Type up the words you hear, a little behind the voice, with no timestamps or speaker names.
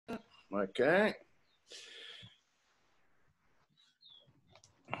Okay.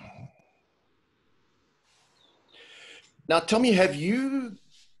 Now tell me, have you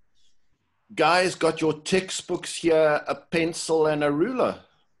guys got your textbooks here, a pencil and a ruler?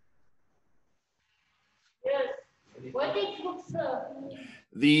 Yes. What textbooks, sir?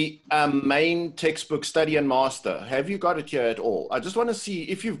 The main textbook, Study and Master. Have you got it here at all? I just want to see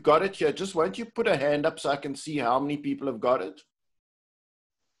if you've got it here. Just won't you put a hand up so I can see how many people have got it?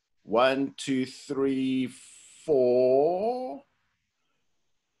 1, 2, 3, 4.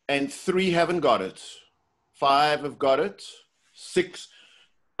 And 3 haven't got it. 5 have got it. 6,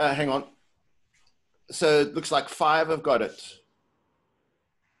 hang on. So it looks like 5 have got it.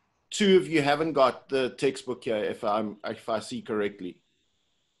 2 of you haven't got the textbook here, if I see correctly.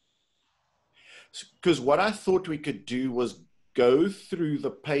 Because what I thought we could do was go through the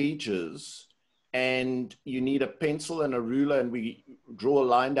pages, and you need a pencil and a ruler, and we draw a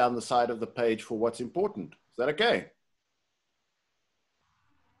line down the side of the page for what's important. Is that okay?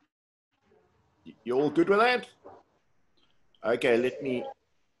 You all good with that? Okay,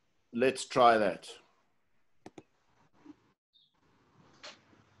 let's try that.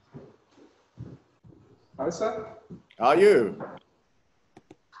 Hi, sir. How are you?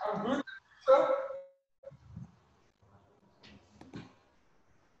 I'm good, sir.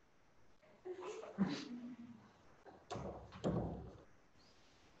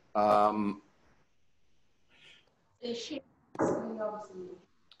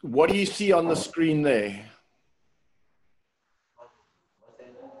 What do you see on the screen there?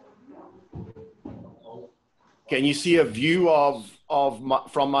 Can you see a view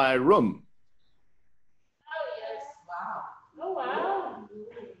from my room? Oh, yes. Wow. Oh, wow.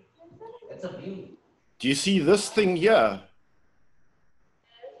 That's a view. Do you see this thing here?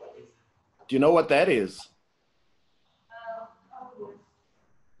 Do you know what that is?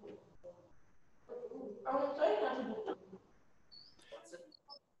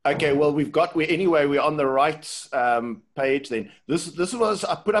 Okay, well, we're on the right page then. This was,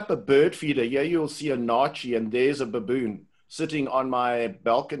 I put up a bird feeder. Here you'll see a Nachi, and there's a baboon sitting on my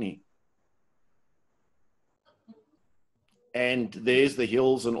balcony. And there's the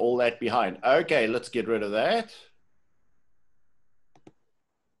hills and all that behind. Okay, let's get rid of that.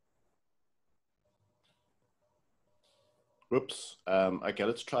 Whoops. Okay,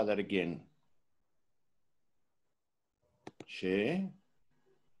 let's try that again. Share.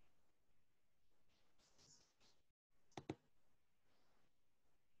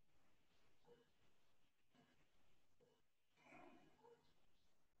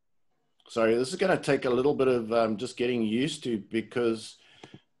 Sorry, this is going to take a little bit of just getting used to, because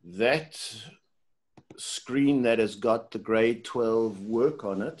that screen that has got the grade 12 work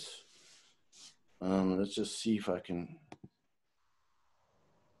on it. Let's just see if I can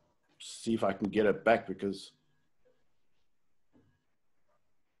get it back, because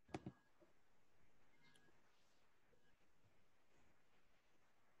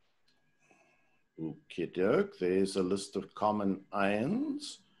okie doke, there's a list of common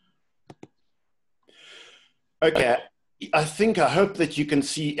ions. Okay, I hope that you can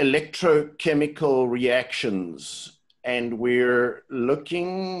see electrochemical reactions, and we're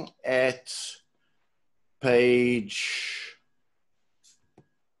looking at page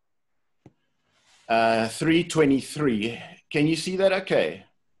 323. Can you see that okay?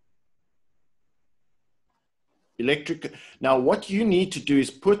 Now what you need to do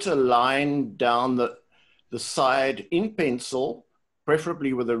is put a line down the side in pencil,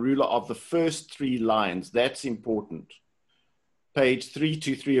 preferably with a ruler, of the first 3 lines. That's important. Page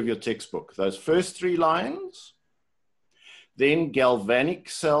 323 of your textbook. Those first 3 lines, then galvanic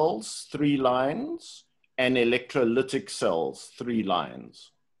cells, 3 lines, and electrolytic cells, 3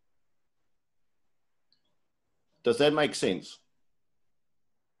 lines. Does that make sense?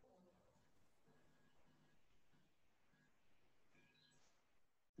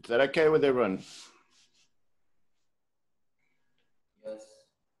 Is that okay with everyone? Yes.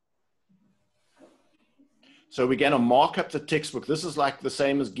 So we're going to mark up the textbook. This is like the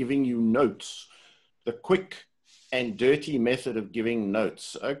same as giving you notes, the quick and dirty method of giving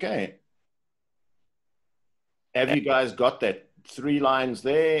notes. Okay. Have you guys got that? 3 lines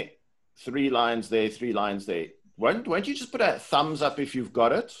there, 3 lines there, 3 lines there. Won't you just put a thumbs up if you've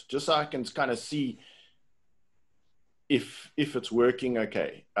got it, just so I can kind of see if it's working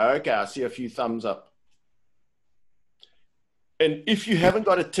okay. Okay, I see a few thumbs up. And if you haven't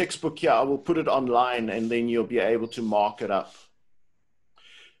got a textbook here, I will put it online, and then you'll be able to mark it up.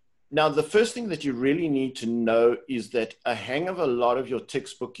 Now, the first thing that you really need to know is that a hang of a lot of your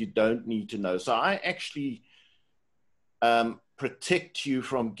textbook you don't need to know. So I actually protect you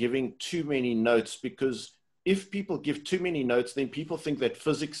from giving too many notes, because if people give too many notes, then people think that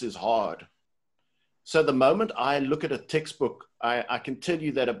physics is hard. So the moment I look at a textbook, I can tell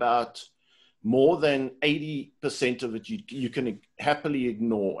you that about more than 80% of it you can happily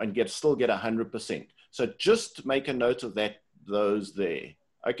ignore and still get 100%. So just make a note of those there.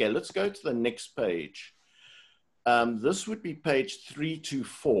 Okay, let's go to the next page. This would be page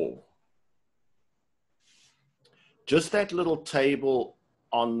 324. Just that little table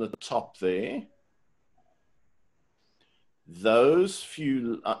on the top there. Those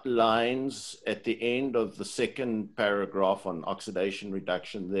few lines at the end of the second paragraph on oxidation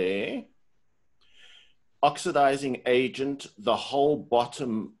reduction there. Oxidizing agent, the whole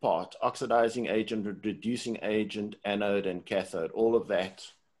bottom part, oxidizing agent, reducing agent, anode and cathode, all of that,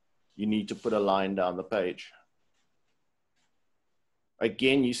 you need to put a line down the page.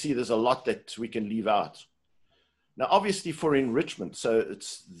 Again, you see there's a lot that we can leave out. Now, obviously for enrichment, so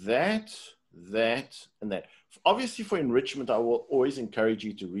it's that, and that. Obviously for enrichment, I will always encourage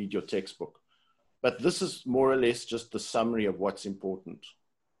you to read your textbook, but this is more or less just the summary of what's important.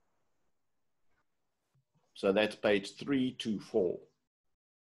 So that's page 324.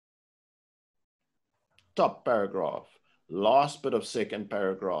 Top paragraph, last bit of second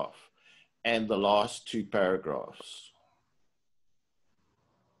paragraph, and the last two paragraphs.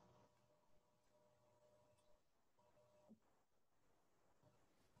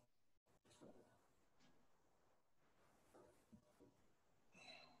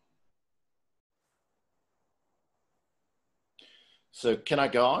 So can I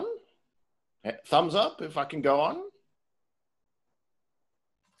go on? Thumbs up if I can go on.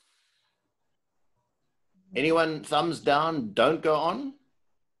 Anyone thumbs down, don't go on?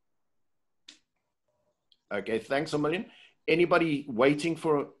 Okay, thanks a million. Anybody waiting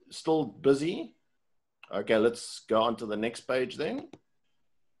for, still busy? Okay, let's go on to the next page then.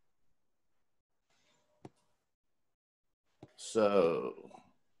 So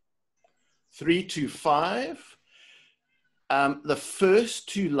 325. The first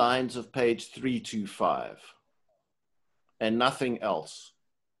two lines of page 325 and nothing else.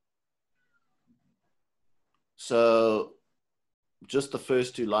 So just the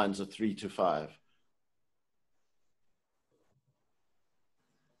first two lines of 325.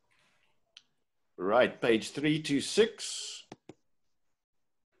 Right, page 326.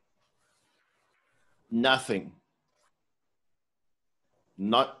 Nothing.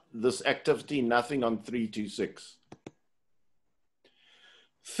 Not this activity, nothing on 326.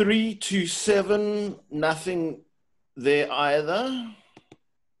 327, nothing there either.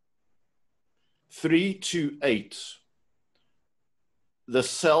 328, the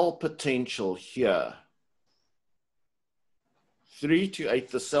cell potential here. 328,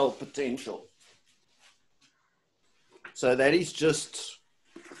 the cell potential. So that is just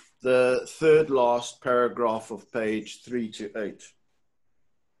the third last paragraph of page 328.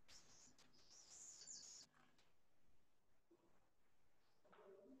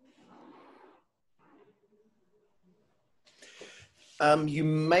 You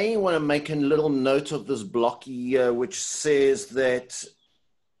may want to make a little note of this block here, which says that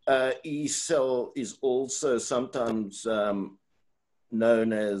E cell is also sometimes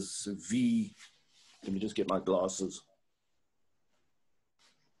known as V. Let me just get my glasses.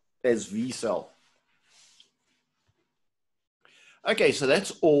 As V cell. Okay, so that's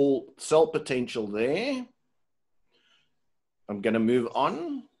all cell potential there. I'm going to move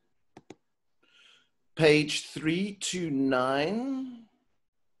on. Page 329,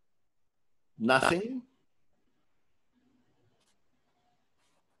 nothing.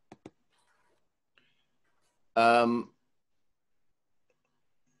 Okay,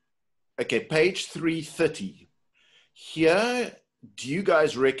 page 330. Here, do you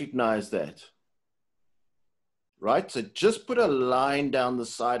guys recognize that? Right, so just put a line down the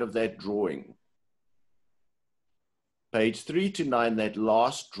side of that drawing. Page 329, that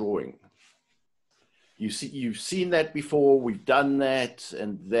last drawing. You've seen that before, we've done that,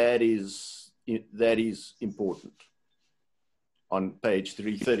 and that is important on page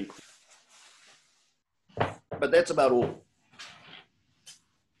 330. But that's about all.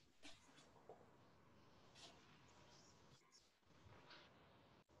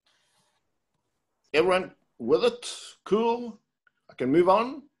 Everyone with it? Cool? I can move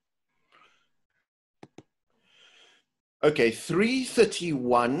on? Okay,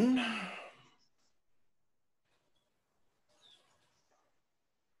 331.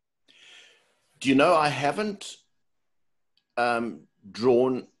 Do you know I haven't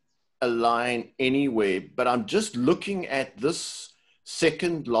drawn a line anywhere, but I'm just looking at this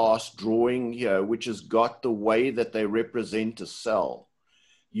second last drawing here, which has got the way that they represent a cell.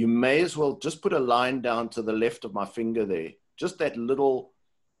 You may as well just put a line down to the left of my finger there. Just that little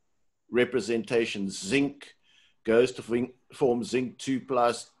representation. Zinc goes to form zinc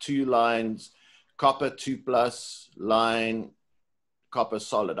 2+, 2 lines, copper 2+, line, copper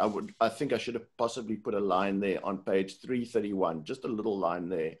solid. I think I should have possibly put a line there on page 331, just a little line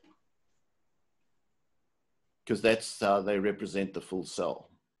there, because that's how they represent the full cell.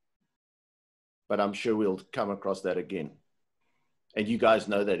 But I'm sure we'll come across that again. And you guys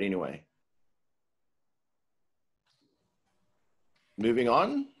know that anyway. Moving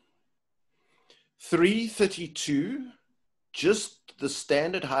on. 332, just the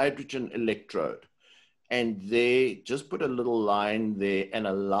standard hydrogen electrode. And there, just put a little line there and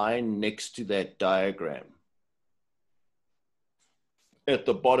a line next to that diagram. At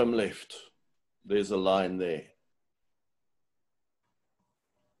the bottom left, there's a line there.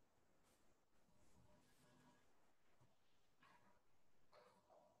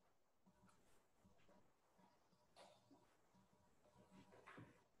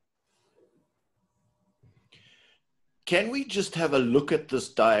 Can we just have a look at this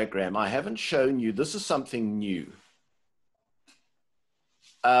diagram? I haven't shown you. This is something new.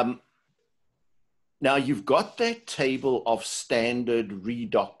 Now, you've got that table of standard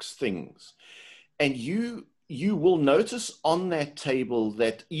redox things. And you will notice on that table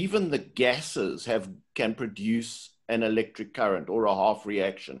that even the gases can produce an electric current or a half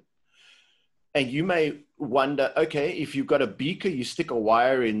reaction. And you may wonder, okay, if you've got a beaker, you stick a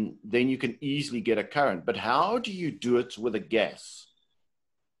wire in, then you can easily get a current. But how do you do it with a gas?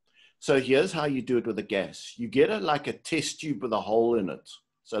 So here's how you do it with a gas. You get like a test tube with a hole in it.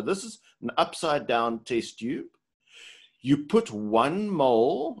 So this is an upside down test tube. You put 1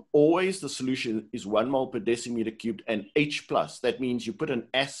 mole, always the solution is 1 mole per decimeter cubed, and H+. That means you put an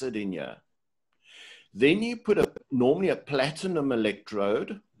acid in here. Then you put normally a platinum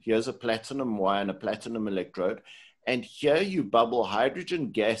electrode. Here's a platinum wire and a platinum electrode. And here you bubble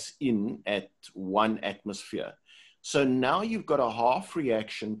hydrogen gas in at 1 atmosphere. So now you've got a half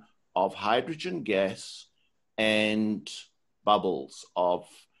reaction of hydrogen gas and bubbles of,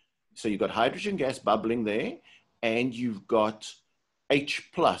 so you've got hydrogen gas bubbling there and you've got H+.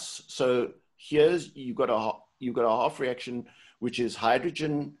 So here's, you've got a half reaction, which is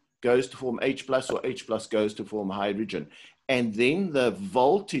hydrogen goes to form H+, or H+ goes to form hydrogen. And then the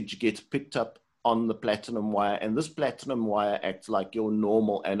voltage gets picked up on the platinum wire, and this platinum wire acts like your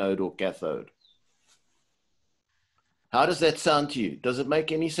normal anode or cathode. How does that sound to you? Does it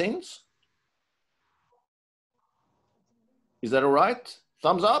make any sense? Is that all right?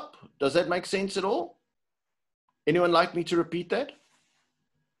 Thumbs up? Does that make sense at all? Anyone like me to repeat that?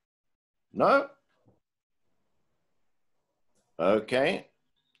 No? Okay.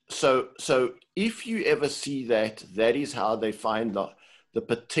 So if you ever see that, that is how they find the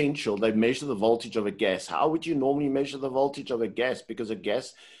potential. They measure the voltage of a gas. How would you normally measure the voltage of a gas? Because a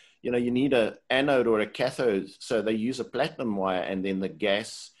gas, you know, you need an anode or a cathode. So they use a platinum wire and then the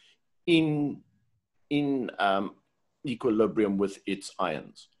gas in equilibrium with its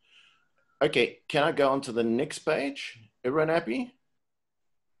ions. Okay, can I go on to the next page? Everyone happy?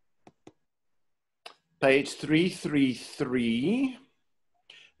 Page 333.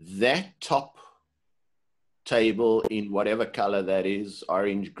 That top table in whatever color that is,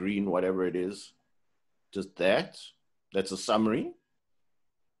 orange, green, whatever it is, just that's a summary.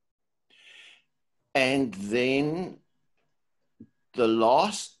 And then the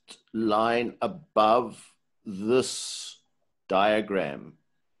last line above this diagram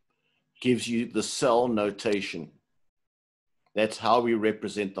gives you the cell notation. That's how we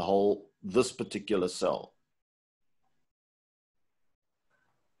represent this particular cell.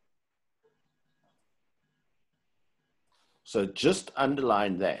 So just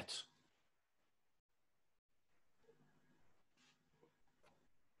underline that.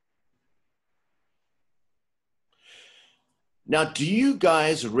 Now, do you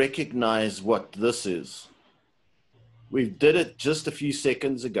guys recognize what this is? We did it just a few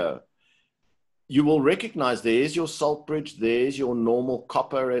seconds ago. You will recognize there's your salt bridge, there's your normal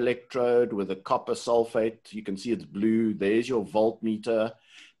copper electrode with a copper sulfate. You can see it's blue. There's your voltmeter.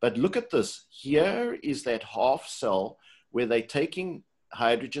 But look at this. Here is that half cell where they're taking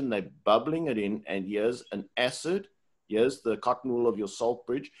hydrogen, they're bubbling it in, and here's an acid, here's the cotton wool of your salt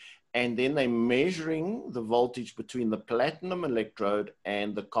bridge, and then they're measuring the voltage between the platinum electrode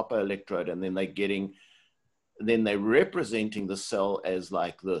and the copper electrode, and then they're representing the cell as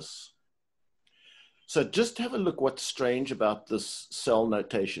like this. So just have a look what's strange about this cell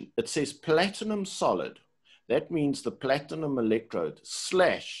notation. It says platinum solid. that means the platinum electrode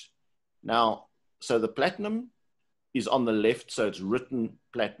slash. Now, so the platinum is on the left, so it's written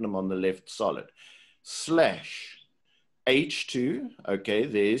platinum on the left solid, slash H2, okay,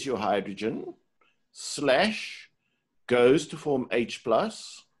 there's your hydrogen, slash goes to form H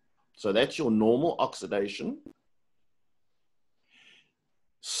plus, so that's your normal oxidation.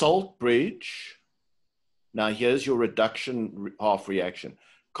 Salt bridge, now here's your reduction half reaction.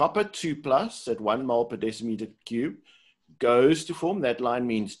 Copper 2 plus at 1 mole per decimeter cube goes to form, that line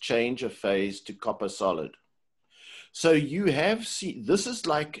means change of phase to copper solid. So you have seen, this is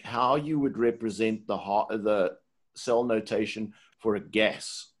like how you would represent the cell notation for a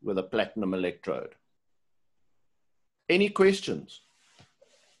gas with a platinum electrode. Any questions?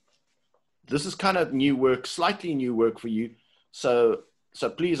 This is kind of new work, slightly new work for you. So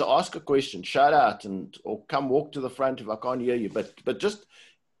please ask a question, shout out, or come walk to the front if I can't hear you. But just,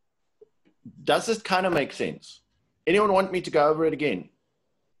 does this kind of make sense? Anyone want me to go over it again?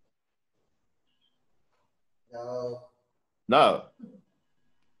 No. No.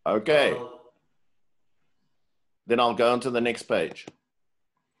 Okay. No. Then I'll go on to the next page.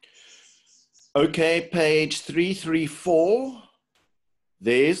 Okay, page 334.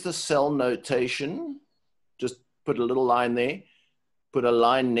 There's the cell notation. Just put a little line there. Put a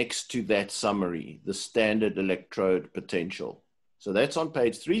line next to that summary, the standard electrode potential. So that's on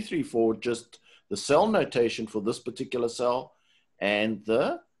page 334, just the cell notation for this particular cell and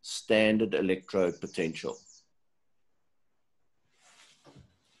the standard electrode potential.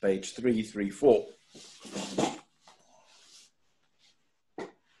 Page 334.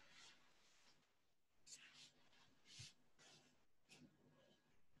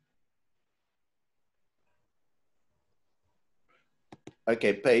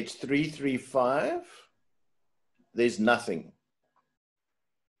 Okay, page 335, there's nothing.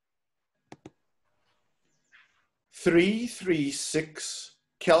 336,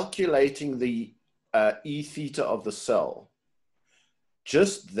 calculating the E theta of the cell.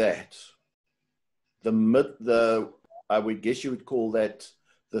 Just that. I would guess you would call that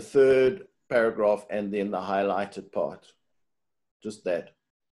the third paragraph and then the highlighted part. Just that.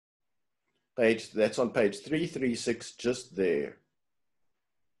 That's on page 336, just there.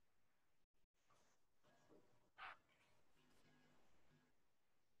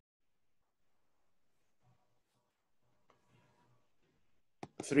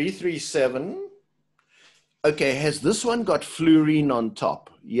 (337). Okay, has this one got fluorine on top?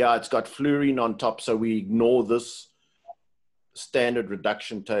 Yeah, it's got fluorine on top, so we ignore this standard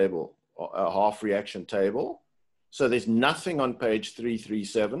reduction table, or a half reaction table. So there's nothing on page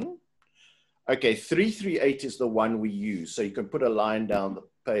 337. Okay, 338 is the one we use. So you can put a line down the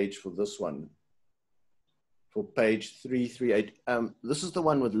page for this one. For page 338. This is the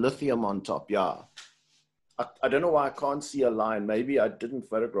one with lithium on top, yeah. I don't know why I can't see a line. Maybe I didn't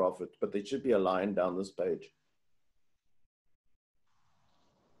photograph it, but there should be a line down this page.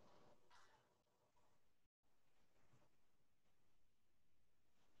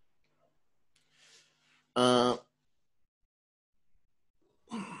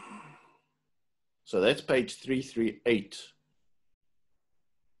 So that's page 338.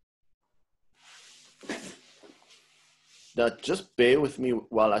 Now just bear with me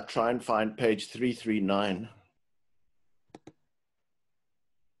while I try and find page 339.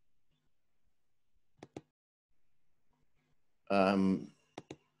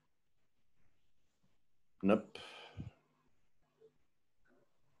 Nope.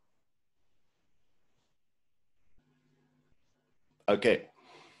 Okay.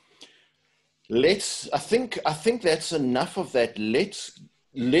 I think that's enough of that.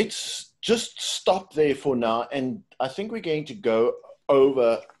 Let's just stop there for now. And I think we're going to go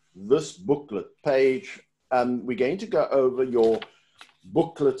over this booklet page. We're going to go over your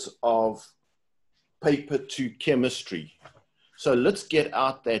booklet of paper 2 chemistry. So let's get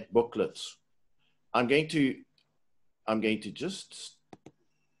out that booklet. I'm going to just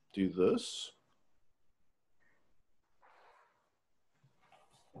do this.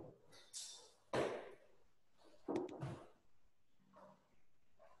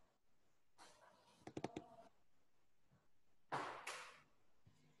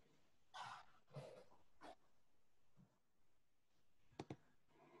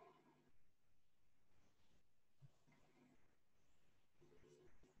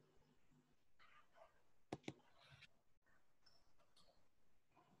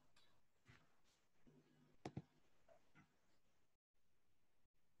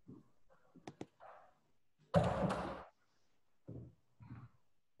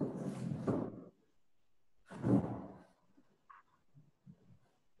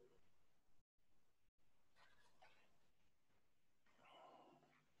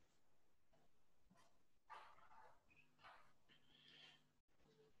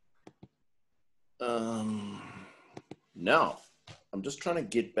 Now, I'm just trying to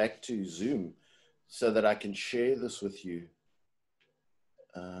get back to Zoom so that I can share this with you.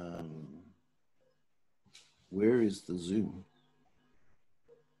 Where is the Zoom?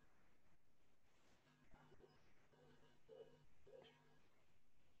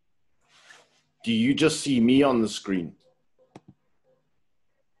 Do you just see me on the screen?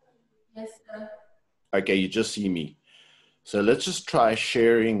 Yes, sir. Okay, you just see me. So let's just try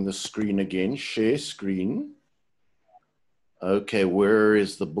sharing the screen again. Share screen. Okay, where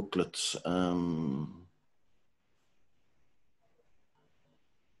is the booklets? Oh,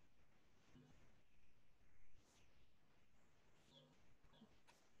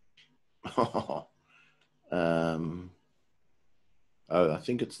 I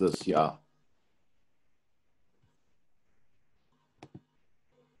think it's this, yeah.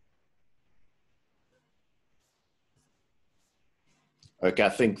 Okay, I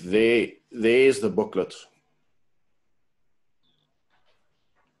think there's the booklet.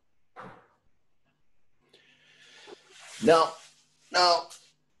 Now,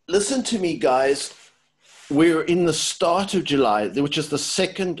 listen to me, guys. We're in the start of July, which is the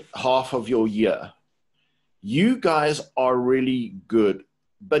second half of your year. You guys are really good,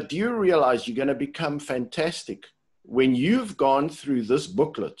 but do you realize you're going to become fantastic? When you've gone through this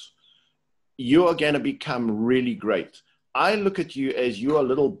booklet, you are going to become really great. I look at you as you are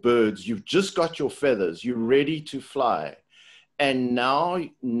little birds. You've just got your feathers. You're ready to fly. And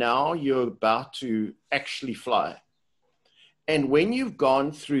now you're about to actually fly. And when you've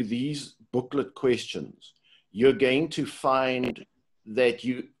gone through these booklet questions, you're going to find that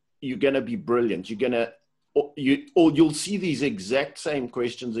you're going to be brilliant. You'll see these exact same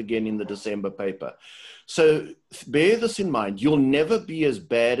questions again in the December paper. So bear this in mind. You'll never be as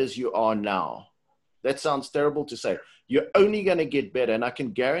bad as you are now. That sounds terrible to say. You're only going to get better. And I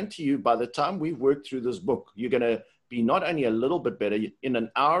can guarantee you by the time we've worked through this book, you're going to be not only a little bit better, in an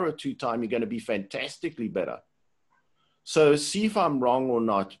hour or two time, you're going to be fantastically better. So see if I'm wrong or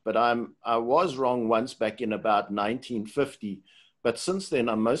not, but I was wrong once back in about 1950, but since then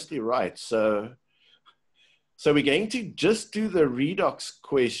I'm mostly right. So we're going to just do the redox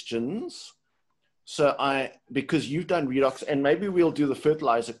questions. Because you've done redox, and maybe we'll do the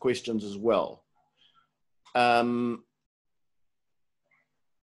fertilizer questions as well.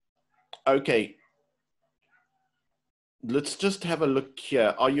 Okay. Let's just have a look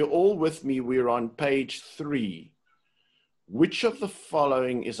here. Are you all with me? We're on page 3. Which of the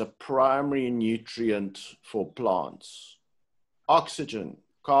following is a primary nutrient for plants? Oxygen,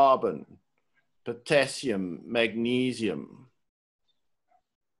 carbon, potassium, magnesium.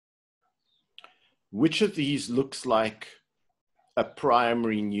 Which of these looks like a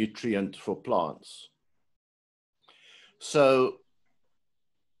primary nutrient for plants? So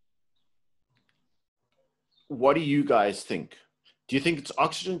what do you guys think? Do you think it's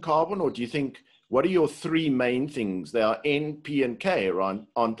oxygen, carbon, or do you think, what are your 3 main things? They are N, P, and K,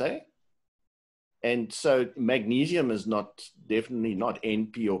 aren't they? And so magnesium is definitely not N,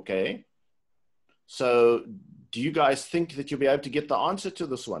 P, or K. So do you guys think that you'll be able to get the answer to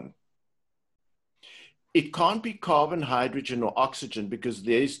this one? It can't be carbon, hydrogen, or oxygen because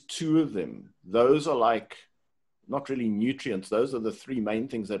there's 2 of them. Those are like not really nutrients. Those are the 3 main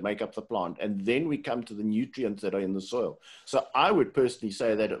things that make up the plant. And then we come to the nutrients that are in the soil. So I would personally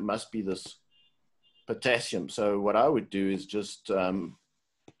say that it must be this potassium. So what I would do is just,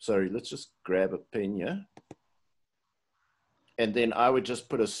 sorry, let's just grab a pen here. And then I would just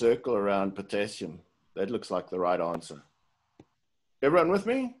put a circle around potassium. That looks like the right answer. Everyone with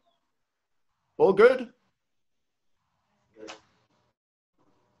me? All good?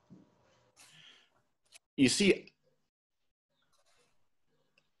 You see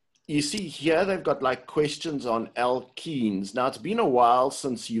here they've got like questions on alkenes. Now it's been a while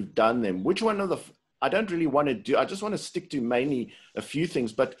since you've done them. Which one of the, I don't really want to do, I just want to stick to mainly a few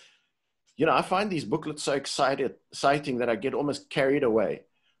things, but you know, I find these booklets so exciting that I get almost carried away.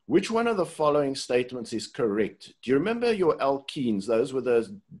 Which one of the following statements is correct? Do you remember your alkenes? Those were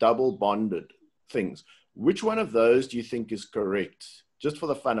those double bonded things. Which one of those do you think is correct? Just for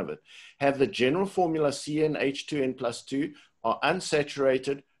the fun of it. Have the general formula CnH2n+2, are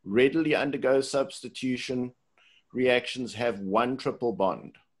unsaturated, readily undergo substitution reactions, have 1 triple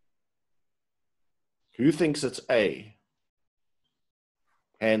bond. Who thinks it's A?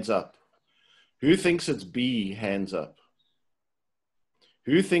 Hands up. Who thinks it's B? Hands up.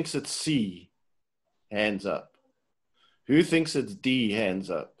 Who thinks it's C? Hands up. Who thinks it's D? Hands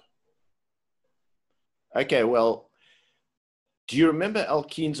up. Okay, well, do you remember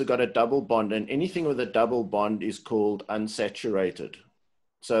alkenes have got a double bond, and anything with a double bond is called unsaturated?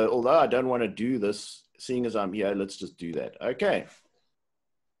 So although I don't want to do this, seeing as I'm here, let's just do that. Okay.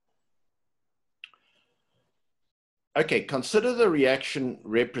 Okay, consider the reaction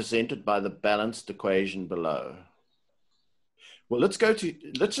represented by the balanced equation below. Well, let's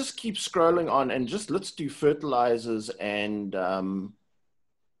just keep scrolling on and let's do fertilizers and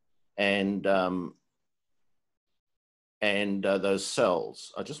those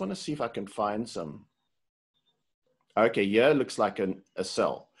cells. I just want to see if I can find some. Okay, here looks like a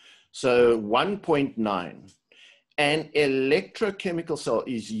cell. So 1.9. An electrochemical cell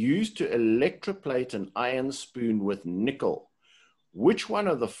is used to electroplate an iron spoon with nickel. Which one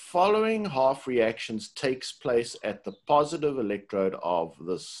of the following half reactions takes place at the positive electrode of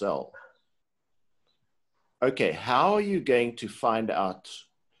the cell? Okay, how are you going to find out?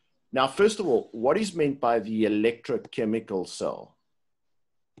 Now, first of all, what is meant by the electrochemical cell?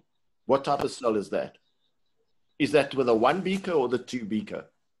 What type of cell is that? Is that with a 1 beaker or the 2 beaker?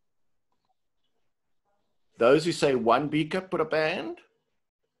 Those who say 1 beaker, put up a hand.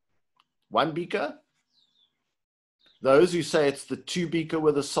 1 beaker. Those who say it's the 2 beaker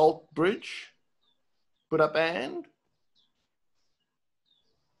with a salt bridge, put up a hand.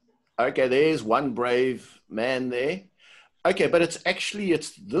 Okay, there's one brave man there. Okay, but it's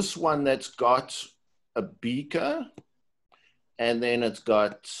this one that's got a beaker, and then it's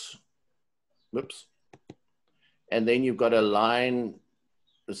got, whoops, and then you've got a line.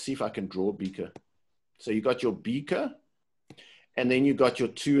 Let's see if I can draw a beaker. So you got your beaker, and then you got your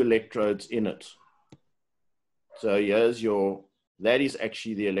 2 electrodes in it. So here's that is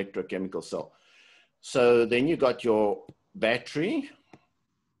actually the electrochemical cell. So then you got your battery,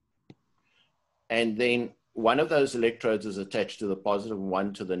 and then one of those electrodes is attached to the positive,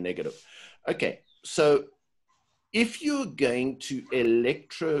 one to the negative. Okay, so if you're going to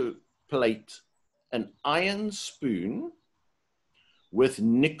electroplate an iron spoon with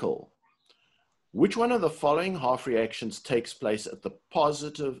nickel, which one of the following half reactions takes place at the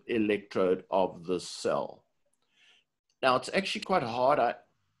positive electrode of the cell? Now, it's actually quite hard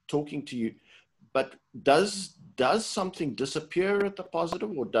talking to you, but does something disappear at the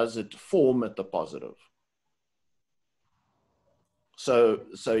positive, or does it form at the positive? So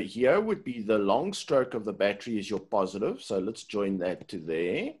here would be the long stroke of the battery is your positive. So let's join that to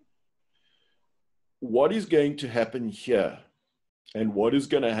there. What is going to happen here? And what is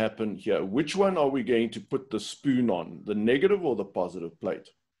going to happen here? Which one are we going to put the spoon on, the negative or the positive plate?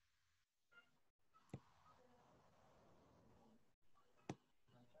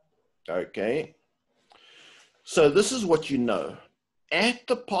 Okay. So this is what you know. At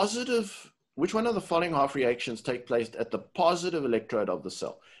the positive, which one of the following half reactions take place at the positive electrode of the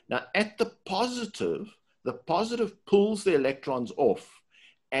cell? Now, at the positive pulls the electrons off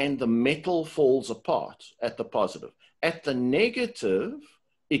and the metal falls apart at the positive. At the negative,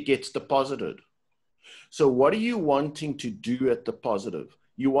 it gets deposited. So what are you wanting to do at the positive?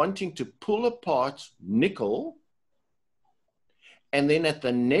 You're wanting to pull apart nickel, and then at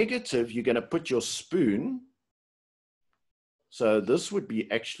the negative, you're going to put your spoon. So this would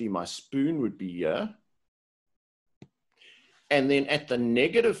be actually, my spoon would be here. And then at the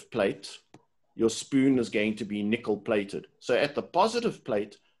negative plate, your spoon is going to be nickel plated. So at the positive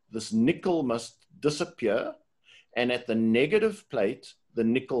plate, this nickel must disappear. And at the negative plate, the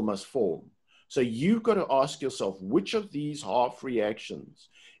nickel must form. So you've got to ask yourself, which of these half reactions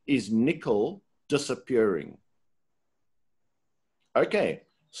is nickel disappearing? Okay,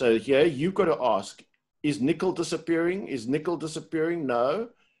 so here you've got to ask, is nickel disappearing? Is nickel disappearing? No.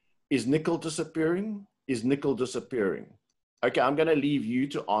 Is nickel disappearing? Is nickel disappearing? Okay, I'm going to leave you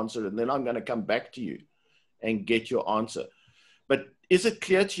to answer, and then I'm going to come back to you and get your answer. But is it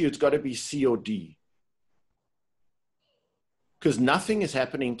clear to you it's got to be C or D? Because nothing is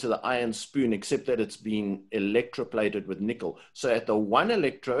happening to the iron spoon except that it's been electroplated with nickel. So at the one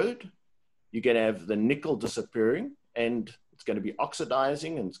electrode, you're going to have the nickel disappearing, and it's going to be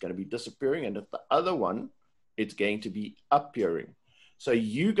oxidizing, and it's going to be disappearing. And at the other one, it's going to be appearing. So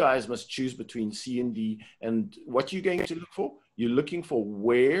you guys must choose between C and D. And what you're going to look for? You're looking for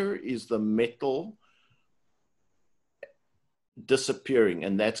where is the metal disappearing,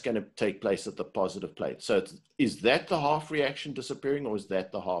 and that's going to take place at the positive plate. So is that the half reaction disappearing, or is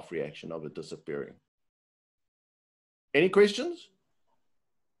that the half reaction of it disappearing? Any questions?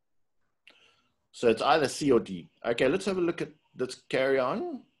 So it's either C or D. Okay, let's have a look at, let's carry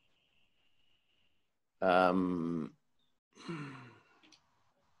on.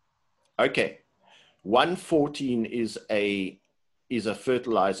 Okay, 114 is a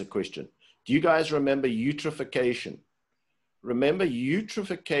fertilizer question. Do you guys remember eutrophication? Remember,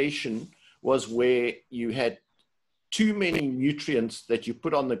 eutrophication was where you had too many nutrients that you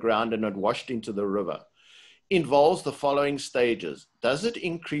put on the ground and it washed into the river, involves the following stages. Does it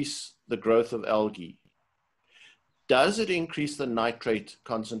increase the growth of algae? Does it increase the nitrate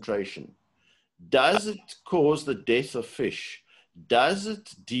concentration? Does it cause the death of fish? Does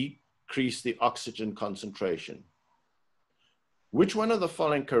it decrease the oxygen concentration? Which one of the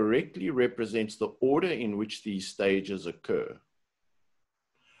following correctly represents the order in which these stages occur?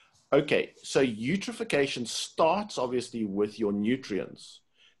 Okay, so eutrophication starts obviously with your nutrients.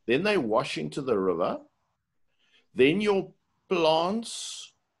 Then they wash into the river. Then your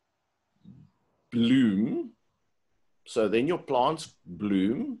plants bloom. So then your plants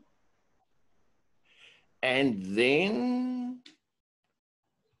bloom. And then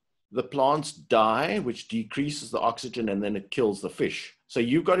the plants die, which decreases the oxygen, and then it kills the fish. So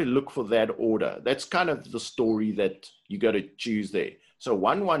you've got to look for that order. That's kind of the story that you got to choose there. So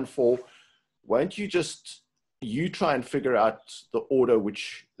 114, won't you just, you try and figure out the order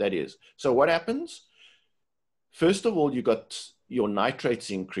which that is. So what happens? First of all, you got your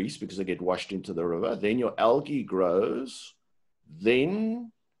nitrates increase because they get washed into the river. Then your algae grows.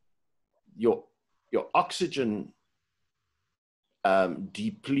 Then your oxygen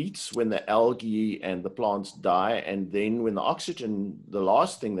depletes when the algae and the plants die. And then when the oxygen, the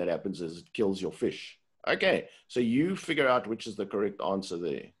last thing that happens is it kills your fish. Okay, so you figure out which is the correct answer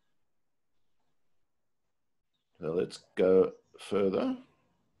there. So let's go further.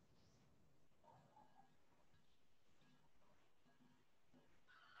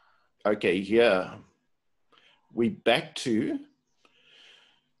 Okay, here we back to,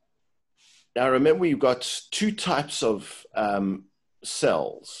 now remember you've got two types of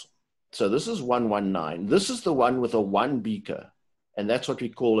cells. So this is 119. This is the one with a 1 beaker, and that's what we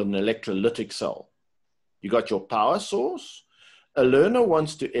call an electrolytic cell. You got your power source. A learner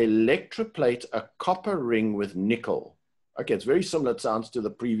wants to electroplate a copper ring with nickel. Okay, it's very similar, it sounds, to the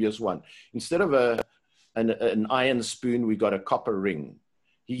previous one. Instead of an iron spoon, we got a copper ring.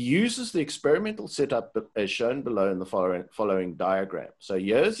 He uses the experimental setup as shown below in the following diagram. So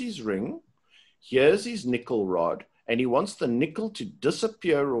here's his ring, here's his nickel rod, and he wants the nickel to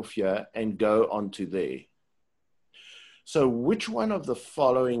disappear off here and go onto there. So which one of the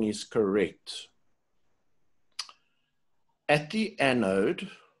following is correct? At the anode,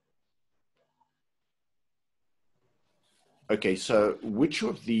 okay, so which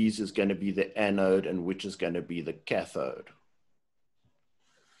of these is going to be the anode and which is going to be the cathode?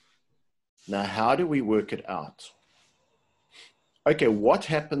 Now, how do we work it out? Okay, what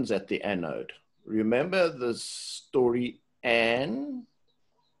happens at the anode? Remember the story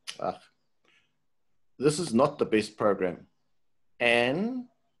this is not the best program.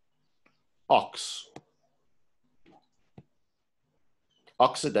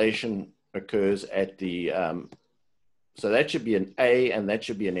 Oxidation occurs at the, so that should be an A and that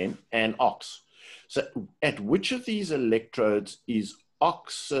should be an N, and ox. So at which of these electrodes is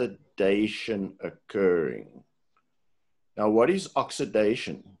oxidation occurring? Now, what is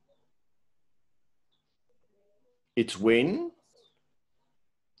oxidation? It's when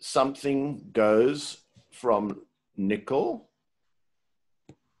something goes from nickel,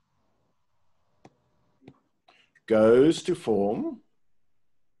 goes to form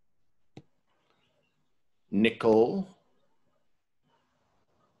nickel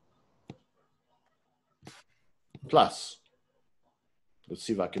plus. Let's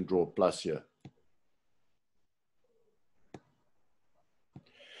see if I can draw a plus here.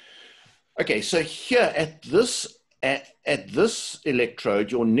 Okay, so here at this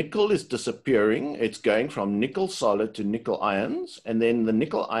electrode, your nickel is disappearing. It's going from nickel solid to nickel ions, and then the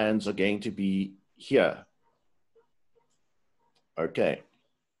nickel ions are going to be here. Okay.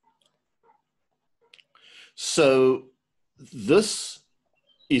 So is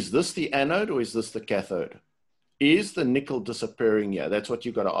this the anode or is this the cathode? Is the nickel disappearing here? That's what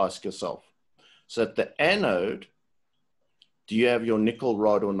you've got to ask yourself. So at the anode, do you have your nickel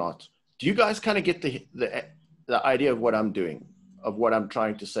rod or not? Do you guys kind of get the idea of what I'm doing, of what I'm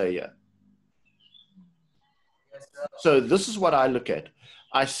trying to say here? Yes, sir. So this is what I look at.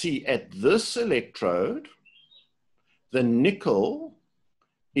 I see at this electrode, the nickel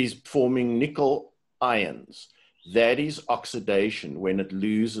is forming nickel ions. That is oxidation when it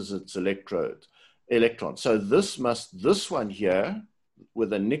loses its electron. So this one here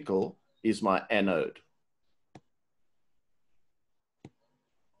with a nickel is my anode.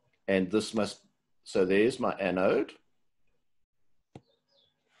 And this so there's my anode.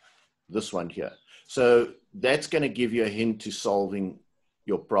 This one here. So that's going to give you a hint to solving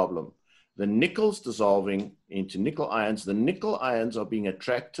your problem. The nickel's dissolving into nickel ions. The nickel ions are being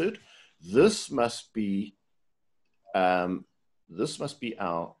attracted. This must be This must be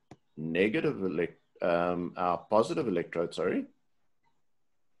our our positive electrode, sorry.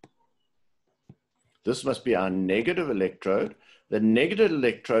 This must be our negative electrode. The negative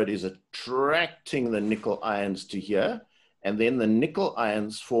electrode is attracting the nickel ions to here, and then the nickel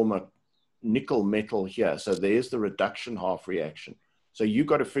ions form a nickel metal here. So there's the reduction half reaction. So you've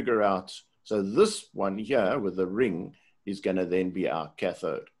got to figure out, so this one here with the ring is going to then be our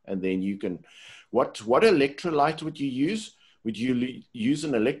cathode. And then you can, what electrolyte would you use? Would you use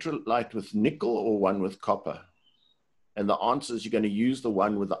an electrolyte with nickel or one with copper? And the answer is you're going to use the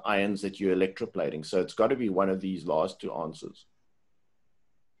one with the ions that you're electroplating. So it's got to be one of these last two answers.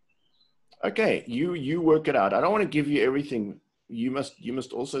 Okay, you work it out. I don't want to give you everything. You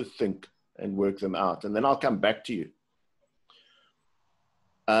must also think and work them out. And then I'll come back to you.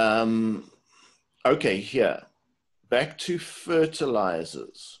 Okay, here. Back to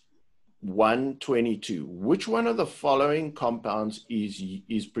fertilizers. 122. Which one of the following compounds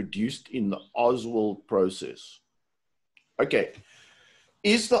is produced in the Oswald process? Okay.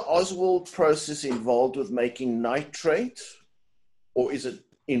 Is the Oswald process involved with making nitrate, or is it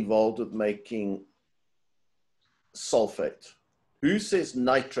involved with making sulfate? Who says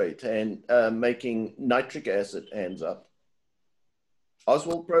nitrate and making nitric acid? Hands up.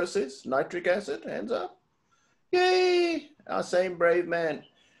 Oswald process, nitric acid, hands up. Yay, our same brave man.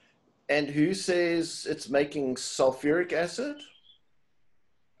 And who says it's making sulfuric acid?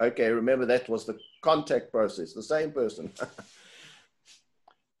 Okay, remember that was the contact process, the same person.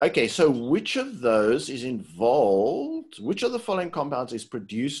 Okay, so which of those is involved? Which of the following compounds is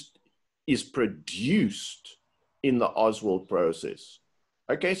produced in the Oswald process?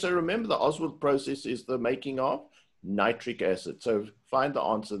 Okay, so remember the Oswald process is the making of nitric acid. So find the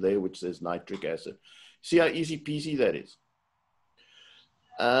answer there which says nitric acid. See how easy peasy that is.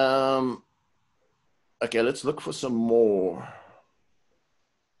 Okay, let's look for some more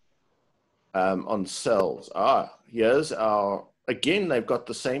on cells. Here's our, again, they've got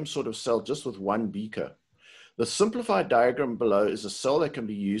the same sort of cell just with one beaker. The simplified diagram below is a cell that can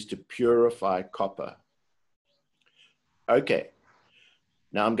be used to purify copper. Okay,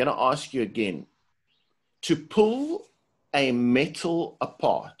 now I'm going to ask you again, to pull a metal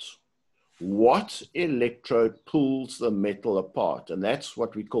apart, what electrode pulls the metal apart? And that's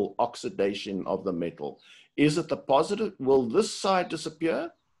what we call oxidation of the metal. Is it the positive? Will this side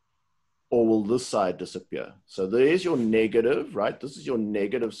disappear? Or will this side disappear? So there's your negative, right? This is your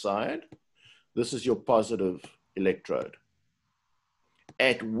negative side. This is your positive electrode.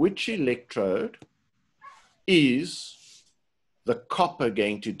 At which electrode is the copper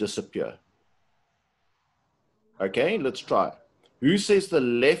going to disappear? Okay, let's try. Who says the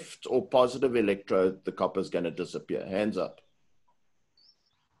left or positive electrode, the copper is going to disappear? Hands up.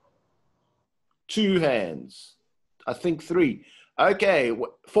 2 hands. I think 3. Okay,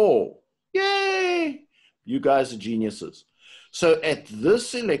 4. Yay! You guys are geniuses. So at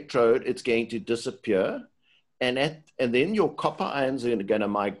this electrode, it's going to disappear. And then your copper ions are going to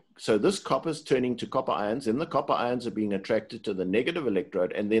migrate. So this copper is turning to copper ions, and the copper ions are being attracted to the negative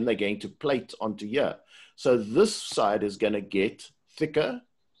electrode, and then they're going to plate onto here. So this side is going to get thicker,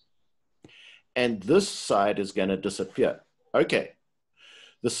 and this side is going to disappear. Okay.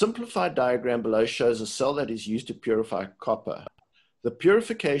 The simplified diagram below shows a cell that is used to purify copper. The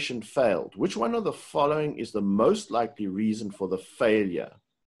purification failed. Which one of the following is the most likely reason for the failure?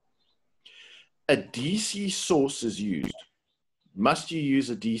 A DC source is used. Must you use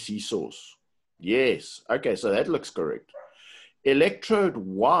a DC source? Yes. Okay, so that looks correct. Electrode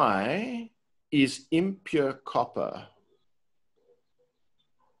Y is impure copper.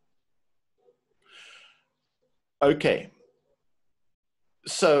 Okay.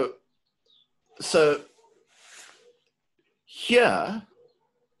 So here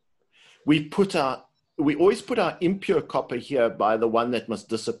we always put our impure copper here by the one that must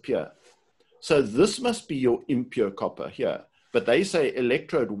disappear. So this must be your impure copper here. But they say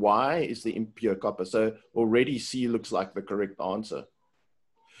electrode Y is the impure copper. So already C looks like the correct answer.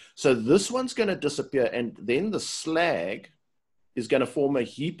 So this one's going to disappear, and then the slag is going to form a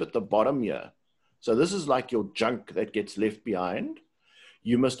heap at the bottom here. So this is like your junk that gets left behind.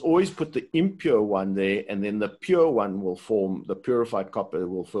 You must always put the impure one there, and then the pure one will form, the purified copper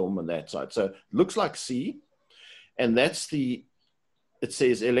will form on that side. So it looks like C, and that's the, it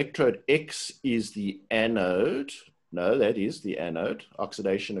says electrode X is the anode. No, that is the anode.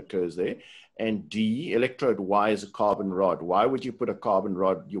 Oxidation occurs there. And D, electrode Y is a carbon rod. Why would you put a carbon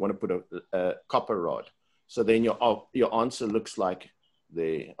rod? You want to put a copper rod. So then your answer looks like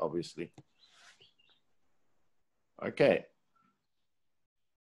there, obviously. Okay.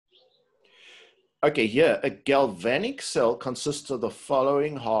 Okay, here, a galvanic cell consists of the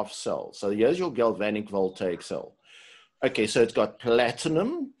following half cells. So here's your galvanic voltaic cell. Okay, so it's got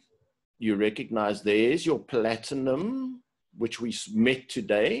platinum. You recognize there's your platinum, which we met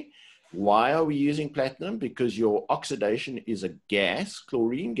today. Why are we using platinum? Because your oxidation is a gas,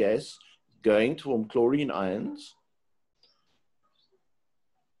 chlorine gas, going to form chlorine ions.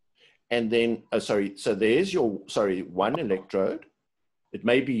 And then, so there's your, one electrode. It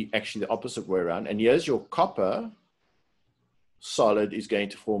may be actually the opposite way around. And here's your copper solid is going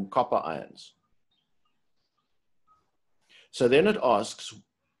to form copper ions. So then it asks,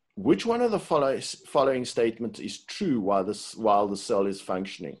 which one of the following statements is true while the cell is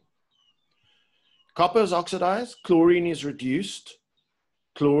functioning? Copper is oxidized, chlorine is reduced,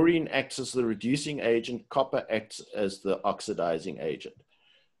 chlorine acts as the reducing agent, copper acts as the oxidizing agent.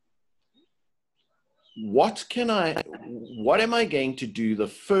 What am I going to do the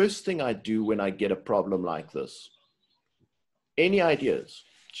first thing I do when I get a problem like this? Any ideas?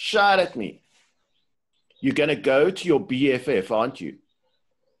 Shout at me. You're going to go to your BFF, aren't you?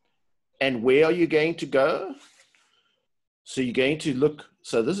 And where are you going to go? So you're going to look,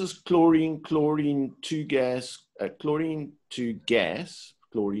 so this is chlorine to gas, chlorine to gas,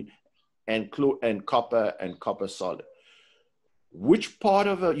 chlorine, and copper solid. Which part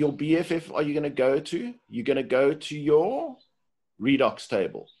of your BFF are you going to go to? You're going to go to your redox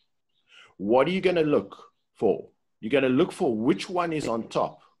table. What are you going to look for? You're going to look for which one is on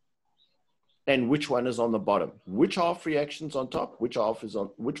top and which one is on the bottom. Which half reaction's on top? Which one's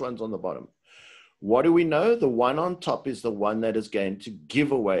on the bottom? What do we know? The one on top is the one that is going to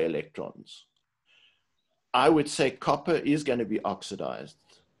give away electrons. I would say copper is going to be oxidized.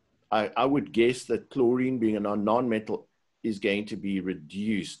 I would guess that chlorine, being a non-metal, is going to be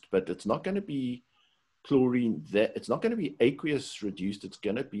reduced, but it's not going to be chlorine, it's not going to be aqueous reduced, it's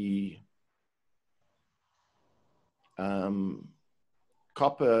going to be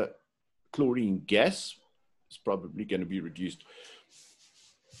copper chlorine gas is probably going to be reduced.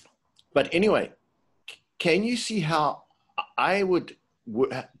 But anyway, can you see how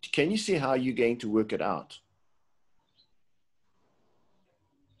can you see how you're going to work it out?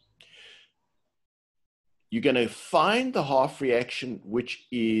 You're going to find the half reaction which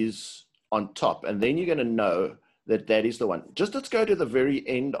is on top, and then you're going to know that that is the one. Just let's go to the very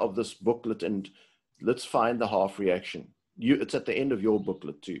end of this booklet and let's find the half reaction. It's at the end of your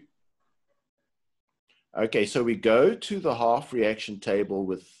booklet too. Okay, so we go to the half reaction table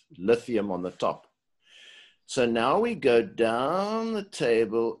with lithium on the top. So now we go down the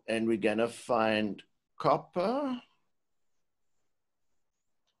table and we're going to find copper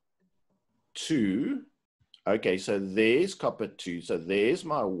 2. Okay, so there's copper 2. So there's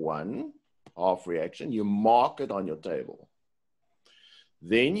my one half reaction. You mark it on your table.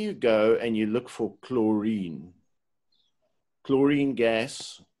 Then you go and you look for chlorine. Chlorine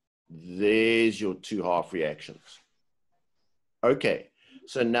gas, there's your 2 half reactions. Okay,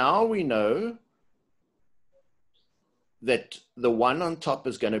 so now we know that the one on top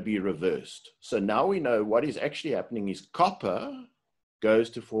is going to be reversed. So now we know what is actually happening is copper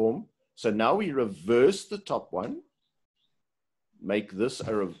goes to form. So now we reverse the top one, make this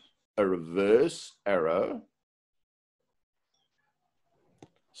a reverse arrow.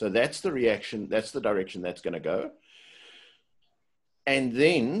 So that's the reaction, that's the direction that's going to go. And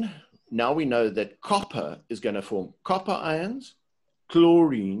then now we know that copper is going to form copper ions,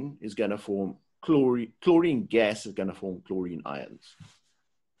 chlorine is going to form chlorine gas is going to form chlorine ions.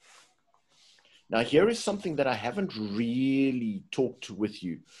 Now here is something that I haven't really talked with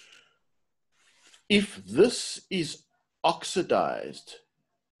you. If this is oxidized,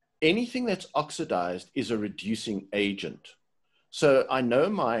 anything that's oxidized is a reducing agent. So I know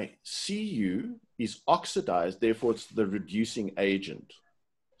my Cu is oxidized, therefore it's the reducing agent.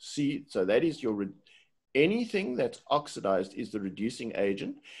 See, so that is your, anything that's oxidized is the reducing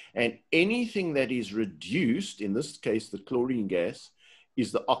agent, and anything that is reduced, in this case, the chlorine gas,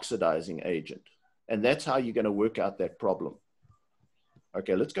 is the oxidizing agent. And that's how you're going to work out that problem.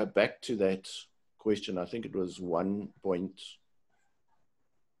 Okay, let's go back to that question. I think it was 1 point.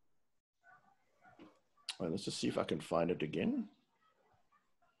 Well, let's just see if I can find it again.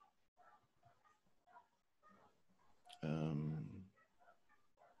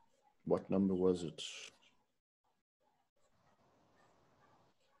 What number was it?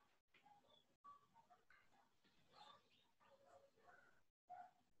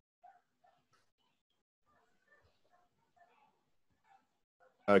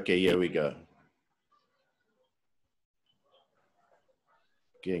 Okay, here we go.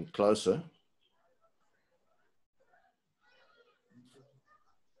 Getting closer.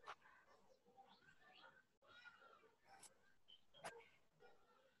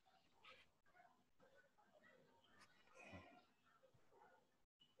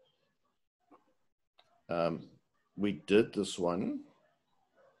 We did this one.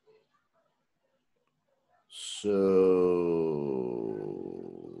 So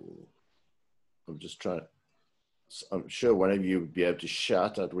I'm just trying. I'm sure one of you would be able to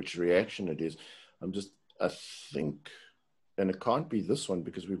shout out which reaction it is. I think, and it can't be this one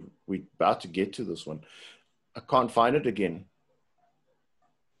because we're about to get to this one. I can't find it again.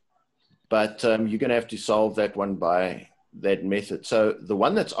 But you're going to have to solve that one by that method. So the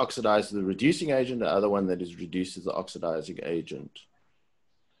one that's oxidized is the reducing agent, the other one that is reduced is the oxidizing agent.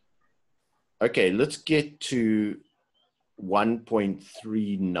 Okay, let's get to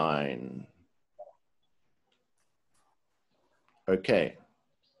 1.39. Okay.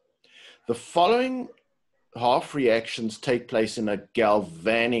 The following half reactions take place in a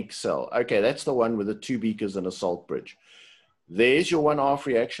galvanic cell. Okay, that's the one with the 2 beakers and a salt bridge. There's your one half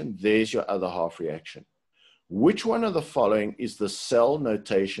reaction. There's your other half reaction. Which one of the following is the cell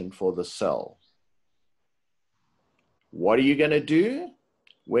notation for the cell? What are you going to do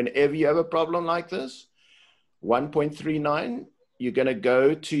whenever you have a problem like this? 1.39, you're going to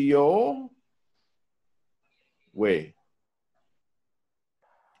go to your, where?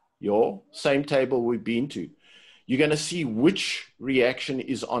 Your same table we've been to. You're going to see which reaction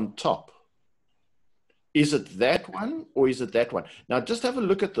is on top. Is it that one or is it that one? Now just have a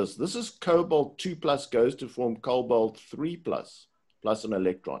look at this. This is cobalt 2 plus goes to form cobalt 3 plus an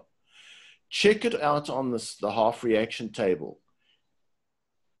electron. Check it out on the half reaction table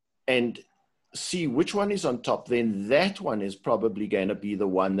and see which one is on top. Then that one is probably going to be the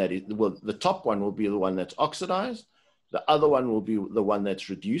one that is, well, the top one will be the one that's oxidized. The other one will be the one that's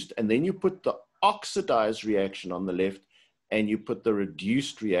reduced. And then you put the oxidized reaction on the left and you put the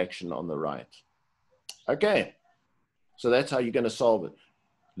reduced reaction on the right. Okay, so that's how you're going to solve it.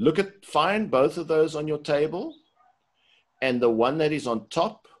 Find both of those on your table, and the one that is on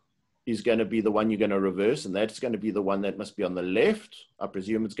top is going to be the one you're going to reverse, and that's going to be the one that must be on the left. I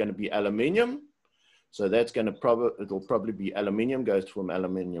presume it's going to be aluminium. So that's going to it'll probably be aluminium goes from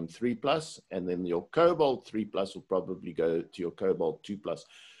aluminium 3 plus, and then your cobalt 3 plus will probably go to your cobalt 2 plus.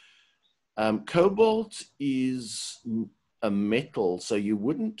 Cobalt is a metal, so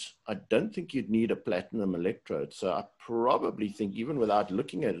I don't think you'd need a platinum electrode. So I probably think even without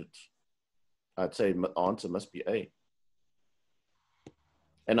looking at it, I'd say the answer must be A.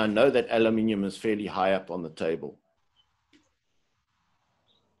 And I know that aluminium is fairly high up on the table.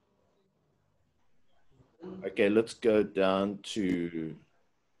 Okay, let's go down to,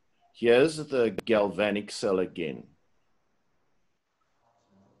 here's the galvanic cell again.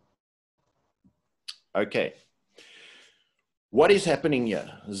 Okay. What is happening here?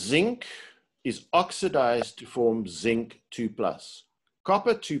 Zinc is oxidized to form zinc 2 plus.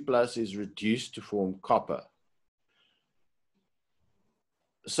 Copper 2 plus is reduced to form copper.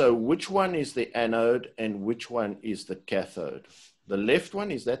 So which one is the anode and which one is the cathode? The left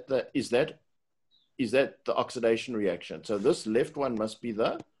one, is that the oxidation reaction? So this left one must be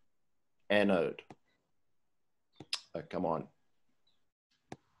the anode. Oh, come on.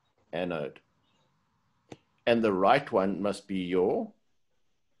 Anode. And the right one must be your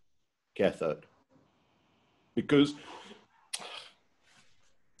cathode. Because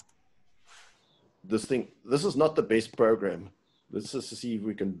this is not the best program. Let's just see if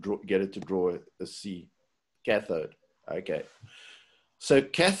we can get it to draw a C. Cathode. Okay. So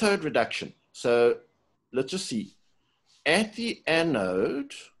cathode reduction. So let's just see. At the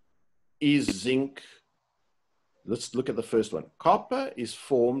anode is zinc. Let's look at the first one. Copper is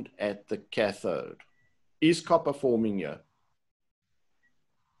formed at the cathode. Is copper forming here?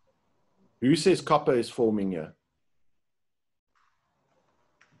 Who says copper is forming here?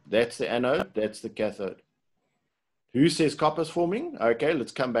 That's the anode, that's the cathode. Who says copper is forming? Okay,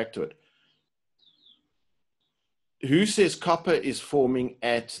 let's come back to it. Who says copper is forming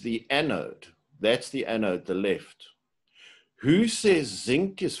at the anode? That's the anode, the left. Who says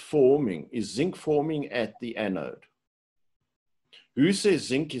zinc is forming? Is zinc forming at the anode? Who says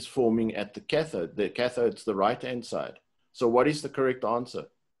zinc is forming at the cathode? The cathode's the right-hand side. So what is the correct answer?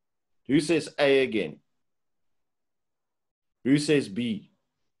 Who says A again? Who says B?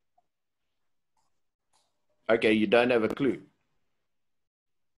 Okay, you don't have a clue.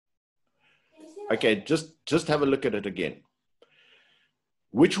 Okay, just have a look at it again.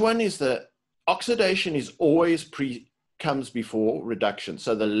 Which one is the oxidation is always comes before reduction.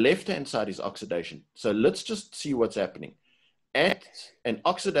 So the left-hand side is oxidation. So let's just see what's happening. And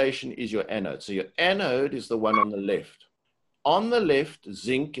oxidation is your anode. So your anode is the one on the left. On the left,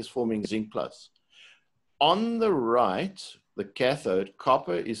 zinc is forming zinc plus. On the right, the cathode,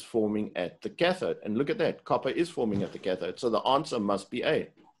 copper is forming at the cathode. And look at that, copper is forming at the cathode. So the answer must be A.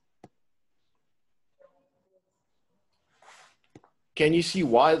 Can you see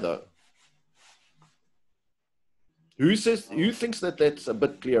why though? Who thinks that that's a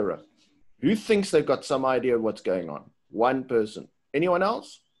bit clearer? Who thinks they've got some idea of what's going on? One person. Anyone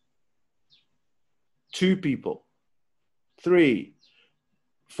else? Two people. Three.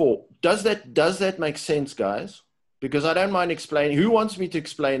 Four. Does that make sense, guys? Because I don't mind explaining. Who wants me to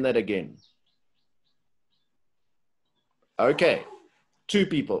explain that again? Okay. Two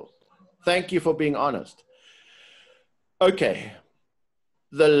people. Thank you for being honest. Okay.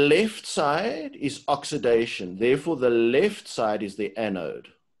 The left side is oxidation. Therefore, the left side is the anode.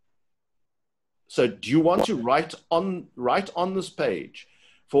 So do you want to write on this page,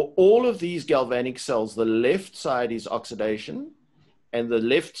 for all of these galvanic cells, the left side is oxidation and the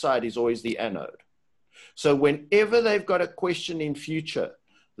left side is always the anode. So whenever they've got a question in future,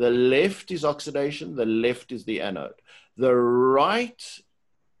 the left is oxidation, the left is the anode. The right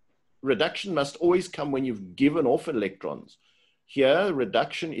reduction must always come when you've given off electrons. Here,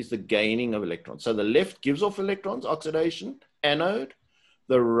 reduction is the gaining of electrons. So the left gives off electrons, oxidation, anode.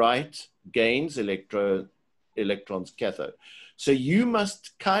 The right gains electrons, cathode. So you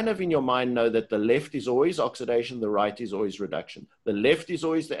must kind of in your mind know that the left is always oxidation, the right is always reduction. The left is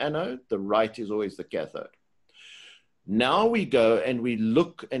always the anode, the right is always the cathode. Now we go and we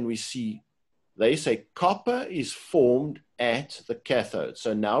look and we see, they say copper is formed at the cathode.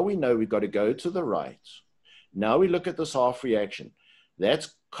 So now we know we've got to go to the right. Now we look at this half reaction.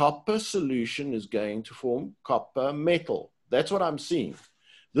 That's copper solution is going to form copper metal. That's what I'm seeing.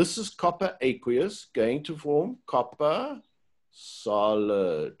 This is copper aqueous going to form copper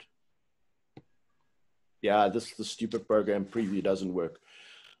solid. Yeah, the stupid program preview doesn't work.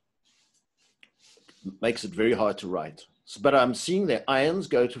 Makes it very hard to write. So, but I'm seeing that ions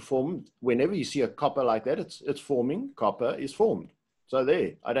go to form, whenever you see a copper like that, it's forming, copper is formed. So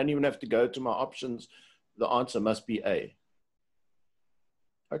there, I don't even have to go to my options. The answer must be A.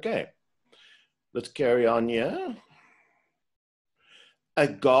 Okay, let's carry on here. A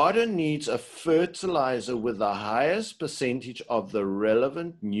garden needs a fertilizer with the highest percentage of the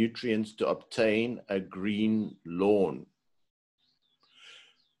relevant nutrients to obtain a green lawn.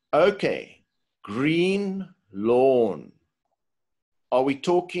 Okay, green lawn. Are we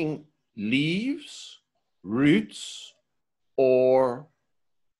talking leaves, roots, or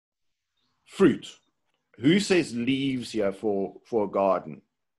fruit? Who says leaves here for a garden,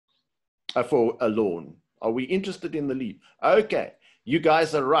 for a lawn? Are we interested in the leaf? Okay. You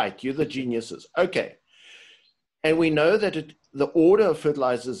guys are right. You're the geniuses. Okay. And we know that the order of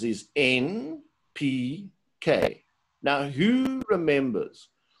fertilizers is N, P, K. Now, who remembers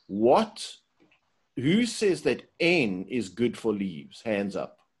who says that N is good for leaves? Hands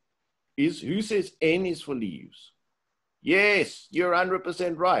up. Who says N is for leaves? Yes, you're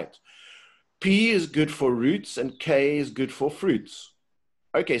 100% right. P is good for roots and K is good for fruits.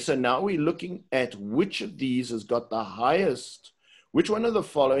 Okay, so now we're looking at which of these has got the highest. Which one of the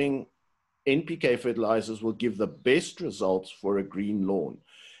following NPK fertilizers will give the best results for a green lawn?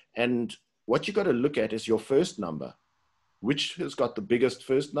 And what you got to look at is your first number. Which has got the biggest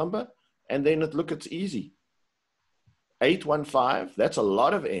first number? And then it's easy. 815, that's a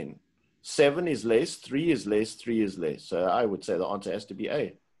lot of N. 7 is less, 3 is less, 3 is less. So I would say the answer has to be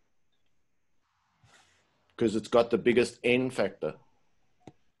A. Because it's got the biggest N factor.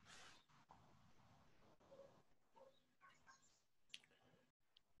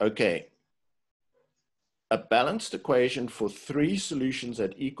 Okay, a balanced equation for 3 solutions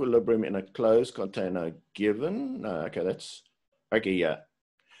at equilibrium in a closed container given, yeah,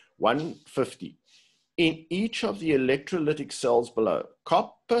 150. In each of the electrolytic cells below,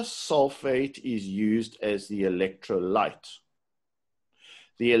 copper sulfate is used as the electrolyte.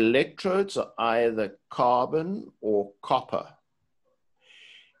 The electrodes are either carbon or copper.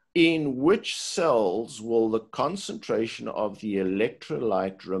 In which cells will the concentration of the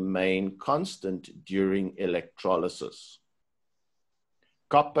electrolyte remain constant during electrolysis?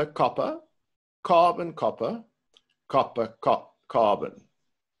 Copper, copper, carbon, copper, copper, carbon.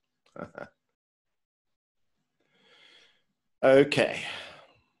 Okay.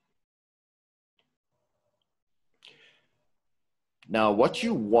 Now, what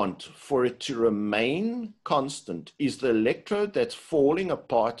you want for it to remain constant is the electrode that's falling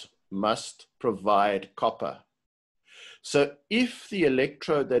apart must provide copper. So if the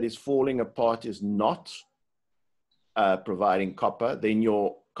electrode that is falling apart is not providing copper, then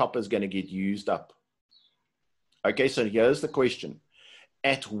your copper is going to get used up. Okay, so here's the question.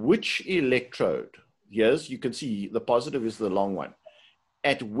 At which electrode, you can see the positive is the long one.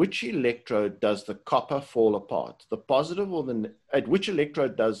 At which electrode does the copper fall apart? The positive or at which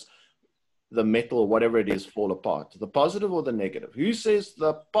electrode does the metal, whatever it is, fall apart? The positive or the negative? Who says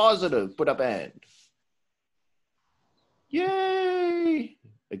the positive? Put up a hand. Yay!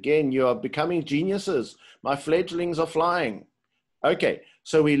 Again, you are becoming geniuses. My fledglings are flying. Okay,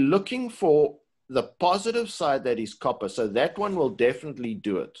 so we're looking for the positive side, that is copper. So that one will definitely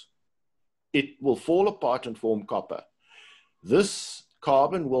do it. It will fall apart and form copper. This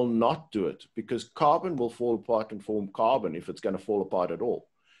carbon will not do it, because carbon will fall apart and form carbon if it's going to fall apart at all.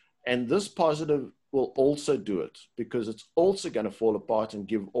 And this positive will also do it, because it's also going to fall apart and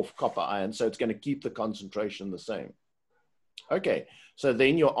give off copper ion. So it's going to keep the concentration the same. Okay, so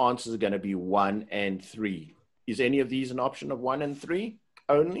then your answers are going to be 1 and 3. Is any of these an option of 1 and 3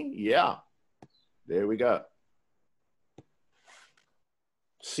 only? Yeah. There we go.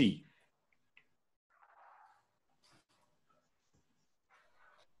 C.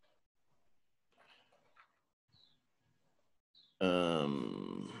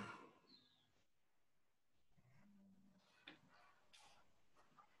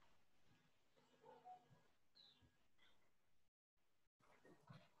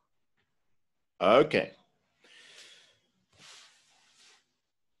 Okay.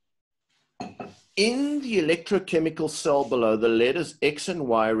 In the electrochemical cell below, the letters X and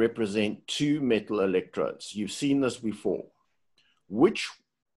Y represent 2 metal electrodes. You've seen this before. Which,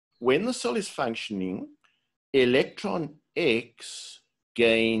 when the cell is functioning, electron X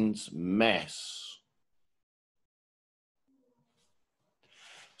gains mass.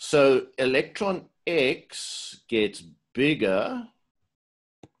 So electron X gets bigger.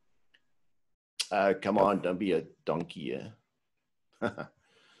 Come on, don't be a donkey here.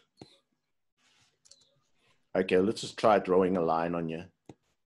 Okay, let's just try drawing a line on you.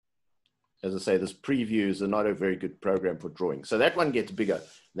 As I say, this previews are not a very good program for drawing. So that one gets bigger,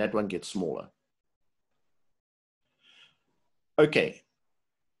 that one gets smaller. Okay,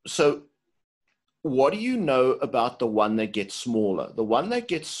 so what do you know about the one that gets smaller? The one that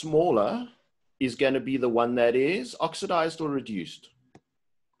gets smaller is going to be the one that is oxidized or reduced.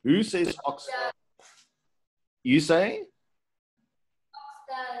 Who says oxidized? You say?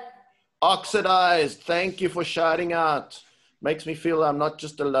 Oxidized. Thank you for shouting out. Makes me feel I'm not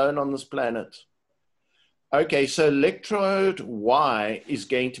just alone on this planet. Okay, so electrode Y is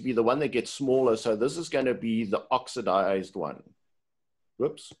going to be the one that gets smaller. So this is going to be the oxidized one.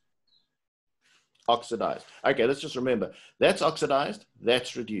 Whoops. Oxidized. Okay, let's just remember. That's oxidized,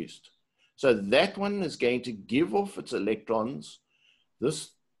 that's reduced. So that one is going to give off its electrons, this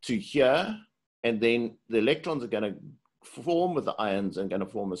to here, and then the electrons are going to form with the ions and going to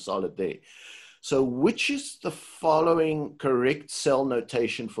form a solid there. So which is the following correct cell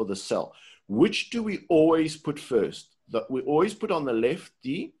notation for the cell? Which do we always put first? We always put on the left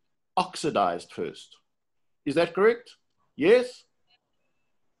the oxidized first. Is that correct? Yes?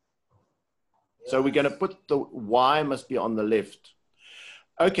 So we're going to put the Y must be on the left.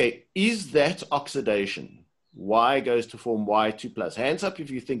 Okay, is that oxidation? Y goes to form Y2 plus. Hands up if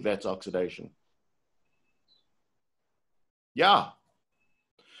you think that's oxidation. Yeah.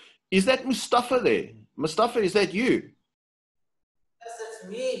 Is that Mustafa there? Mustafa, is that you? Yes,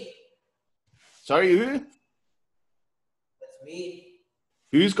 that's me. Sorry, who? That's me.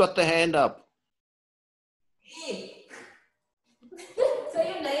 Who's got the hand up? Me. So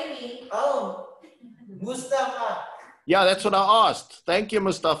you blame me. Oh, Mustafa. Yeah, that's what I asked. Thank you,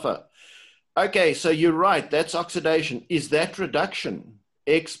 Mustafa. Okay, so you're right. That's oxidation. Is that reduction?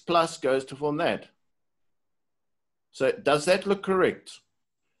 X plus goes to form that. So does that look correct?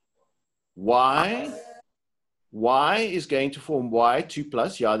 Y is going to form Y2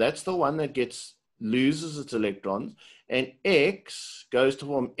 plus. Yeah, that's the one that loses its electrons. And X goes to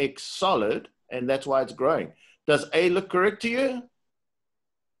form X solid, and that's why it's growing. Does A look correct to you?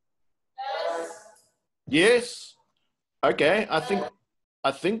 Yes. Yes. Okay, I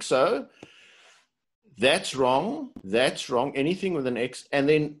think so. That's wrong. That's wrong. Anything with an X. And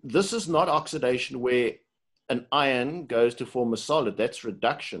then this is not oxidation where an ion goes to form a solid. That's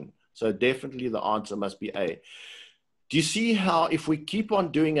reduction. So definitely the answer must be A. Do you see how if we keep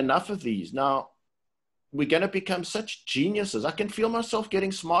on doing enough of these, now we're going to become such geniuses. I can feel myself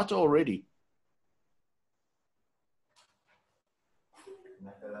getting smarter already.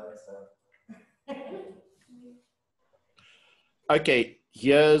 Okay,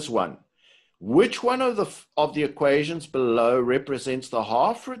 here's one. Which one of the equations below represents the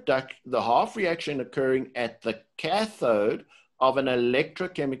half reaction occurring at the cathode of an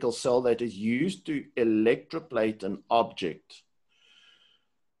electrochemical cell that is used to electroplate an object?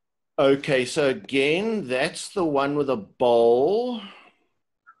 Okay, so again, that's the one with a bowl.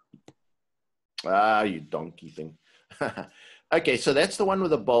 Ah, you donkey thing. Okay, so that's the one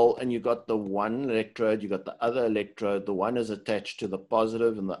with the bowl, and you got the one electrode, you got the other electrode. The one is attached to the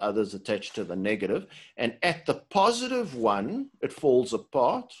positive and the other is attached to the negative. And at the positive one, it falls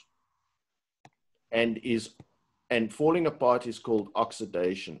apart, and falling apart is called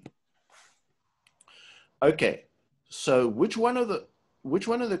oxidation. Okay, so which one of the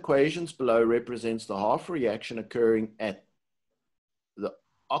equations below represents the half reaction occurring at the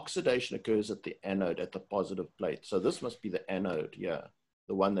oxidation occurs at the anode, at the positive plate. So this must be the anode, yeah,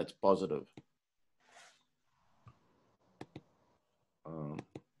 the one that's positive.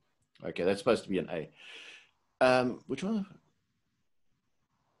 Okay, that's supposed to be an A. Which one?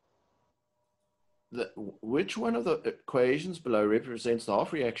 Which one of the equations below represents the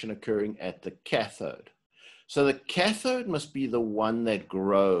half reaction occurring at the cathode? So the cathode must be the one that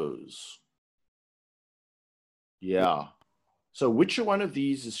grows. Yeah. So which one of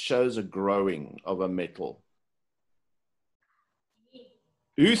these shows a growing of a metal?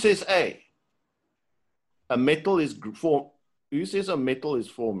 Who says A? A metal is formed. Who says a metal is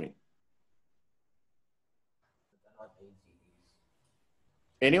forming?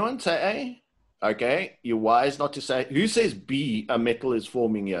 Anyone say A? Okay, you're wise not to say. Who says B, a metal is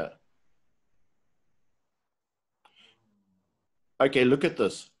forming here? Okay, look at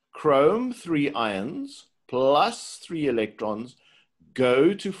this. Chrome 3 ions plus 3 electrons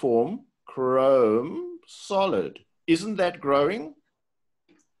go to form chrome solid. Isn't that growing?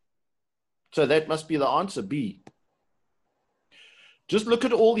 So that must be the answer, B. Just look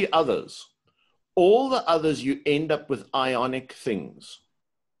at all the others. All the others, you end up with ionic things.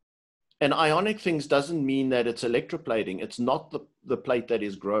 And ionic things doesn't mean that it's electroplating. It's not the plate that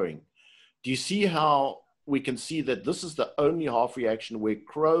is growing. Do you see how we can see that this is the only half reaction where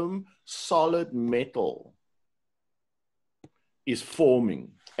chrome solid metal is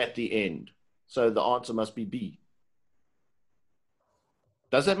forming at the end? So the answer must be B.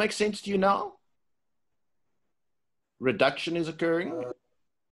 Does that make sense to you now? Reduction is occurring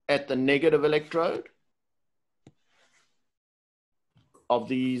at the negative electrode of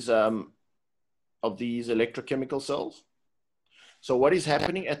these electrochemical cells. So what is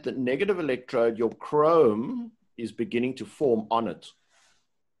happening at the negative electrode? Your chrome is beginning to form on it.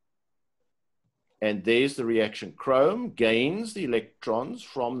 And there's the reaction. Chrome gains the electrons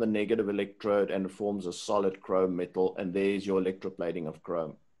from the negative electrode and forms a solid chrome metal. And there's your electroplating of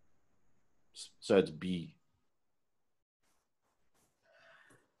chrome. So it's B.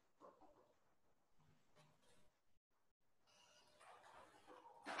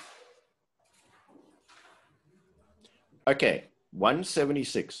 Okay,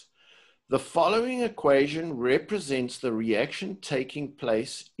 176. The following equation represents the reaction taking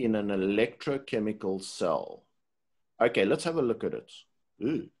place in an electrochemical cell. Okay, let's have a look at it.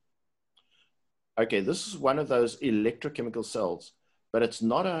 Ooh. Okay, this is one of those electrochemical cells, but it's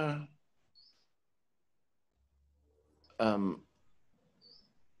not a...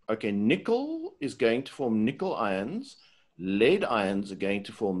 okay, nickel is going to form nickel ions. Lead ions are going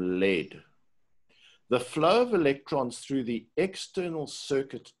to form lead. The flow of electrons through the external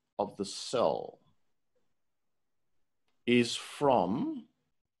circuit of the cell is from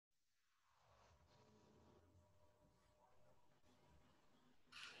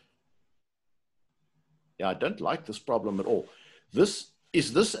I don't like this problem at all. Is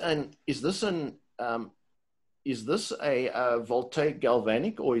this a voltaic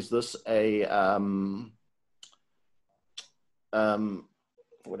galvanic, or is this a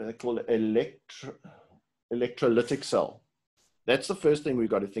what do they call it? Electrolytic cell. That's the first thing we've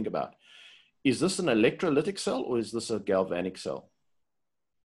got to think about. Is this an electrolytic cell or is this a galvanic cell?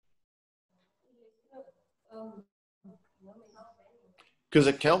 Because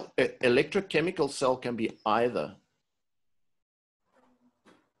an electrochemical cell can be either.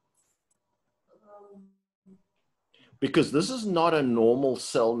 Because this is not a normal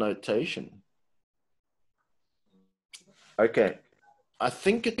cell notation. Okay. I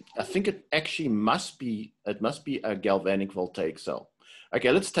think it actually must be a galvanic voltaic cell. Okay,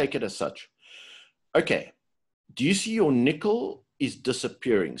 let's take it as such. Okay, do you see your nickel is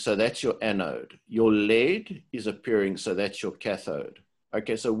disappearing? So that's your anode. Your lead is appearing, so that's your cathode.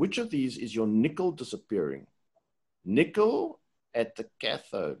 Okay, so which of these is your nickel disappearing? Nickel at the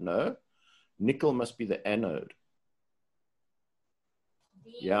cathode, no? Nickel must be the anode.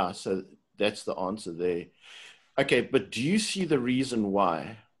 Yeah, so that's the answer there. Okay, but do you see the reason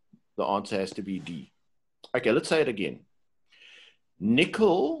why the answer has to be D? Okay, let's say it again.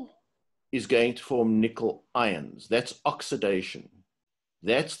 Nickel is going to form nickel ions. That's oxidation.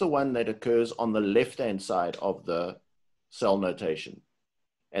 That's the one that occurs on the left-hand side of the cell notation.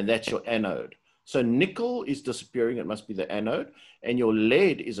 And that's your anode. So nickel is disappearing, it must be the anode, and your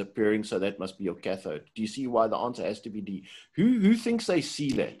lead is appearing, so that must be your cathode. Do you see why the answer has to be D? Who thinks they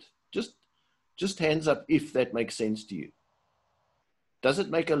see that? Just hands up if that makes sense to you. Does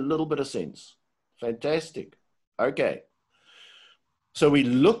it make a little bit of sense? Fantastic. Okay. So we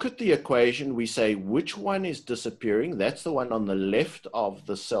look at the equation, we say which one is disappearing. That's the one on the left of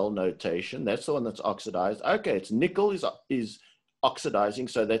the cell notation. That's the one that's oxidized. Okay, it's nickel is oxidizing,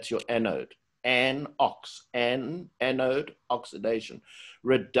 so that's your anode. Anode oxidation.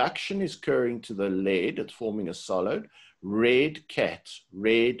 Reduction is occurring to the lead, it's forming a solid. Red cat.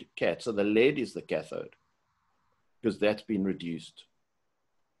 So the lead is the cathode because that's been reduced.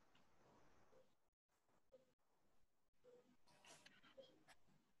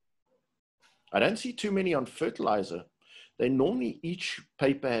 I don't see too many on fertilizer. They normally, each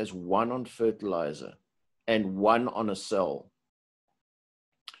paper has one on fertilizer and one on a cell.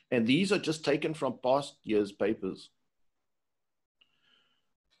 And these are just taken from past year's papers.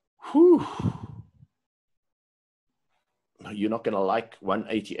 Whew. You're not going to like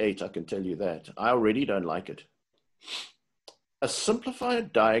 188, I can tell you that. I already don't like it. A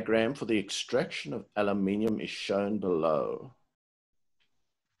simplified diagram for the extraction of aluminium is shown below.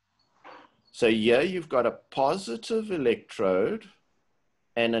 So here you've got a positive electrode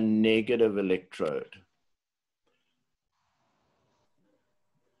and a negative electrode.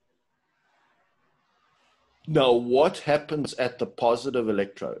 Now, what happens at the positive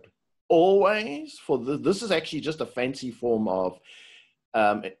electrode? Always, this is actually just a fancy form of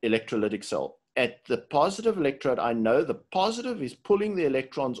electrolytic cell. At the positive electrode, I know the positive is pulling the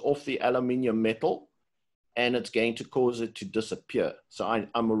electrons off the aluminium metal, and it's going to cause it to disappear. So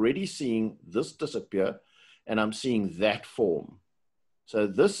I'm already seeing this disappear, and I'm seeing that form. So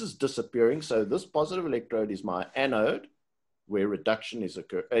this is disappearing. So this positive electrode is my anode, where reduction is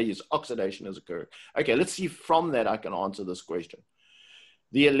oxidation is occurring. Okay, let's see if from that I can answer this question.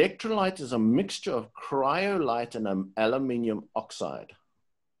 The electrolyte is a mixture of cryolite and aluminium oxide.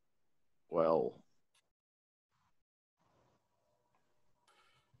 Well,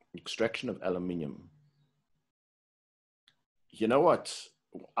 extraction of aluminium. You know what?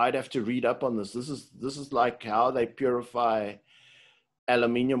 I'd have to read up on this. This is like how they purify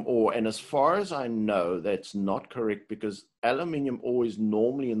aluminium ore. And as far as I know, that's not correct because aluminium ore is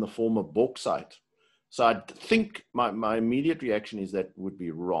normally in the form of bauxite. So I think my immediate reaction is that would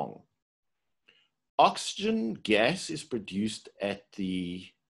be wrong. Oxygen gas is produced at the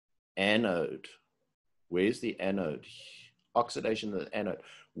anode. Where's the anode? Oxidation of the anode.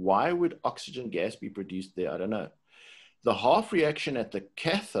 Why would oxygen gas be produced there? I don't know. The half reaction at the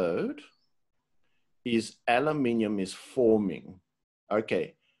cathode is aluminium is forming.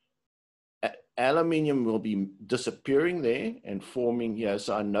 Okay. Aluminium will be disappearing there and forming here.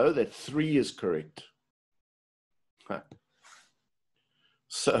 So I know that 3 is correct.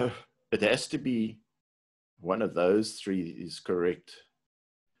 So it has to be one of those 3 is correct.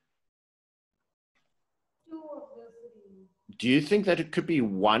 Do you think that it could be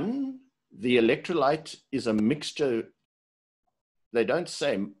 1? The electrolyte is a mixture. They don't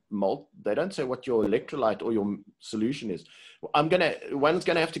say what your electrolyte or your solution is. One's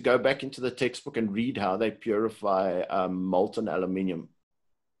gonna have to go back into the textbook and read how they purify molten aluminium.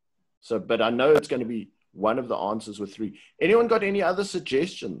 So, but I know it's going to be one of the answers with 3. Anyone got any other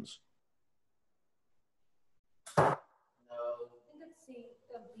suggestions? No.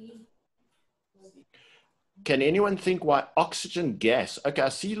 Can anyone think why oxygen gas? Okay, I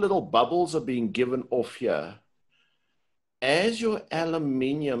see little bubbles are being given off here. As your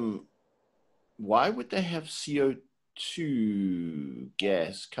aluminium, why would they have CO2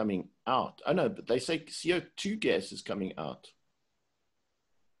 gas coming out? Oh no, but they say CO2 gas is coming out.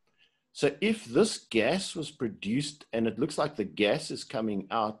 So if this gas was produced and it looks like the gas is coming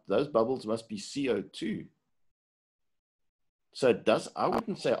out, those bubbles must be CO2. So I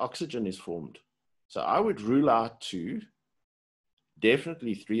wouldn't say oxygen is formed. So I would rule out 2,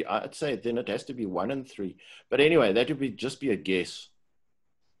 definitely 3. I'd say then it has to be 1 and 3. But anyway, that would just be a guess.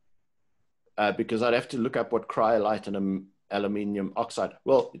 Because I'd have to look up what cryolite and aluminium oxide.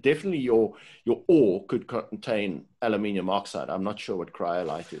 Well, definitely your ore could contain aluminium oxide. I'm not sure what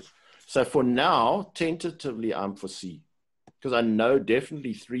cryolite is. So for now, tentatively, I'm for C. Because I know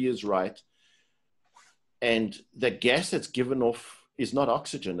definitely 3 is right. And the gas that's given off is not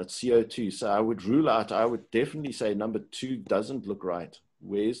oxygen, it's CO2. So I would rule out, I would definitely say number 2 doesn't look right.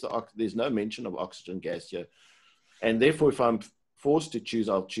 There's no mention of oxygen gas here. And therefore, if I'm forced to choose,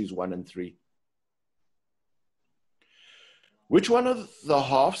 I'll choose 1 and 3. Which one of the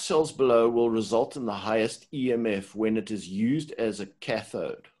half cells below will result in the highest EMF when it is used as a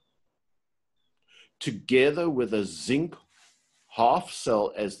cathode? together with a zinc half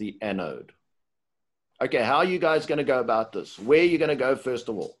cell as the anode. Okay, how are you guys going to go about this? Where are you going to go first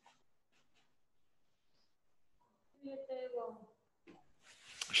of all? The table.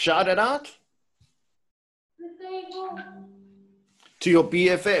 Shout it out. The table. To your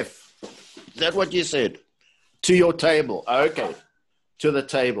BFF. Is that what you said? To your table. Okay, to the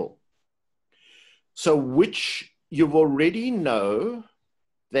table. So which you've already know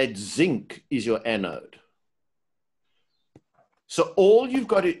that zinc is your anode. So all you've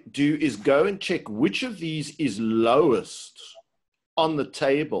got to do is go and check which of these is lowest on the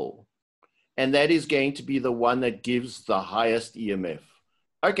table. And that is going to be the one that gives the highest EMF.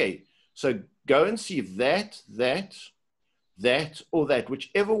 Okay, so go and see if that, or that,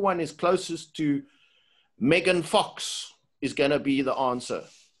 whichever one is closest to Megan Fox is going to be the answer.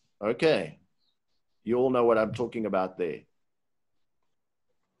 Okay, you all know what I'm talking about there.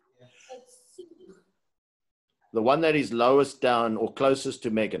 The one that is lowest down or closest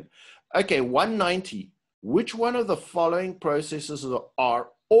to Megan. Okay, 190. Which one of the following processes are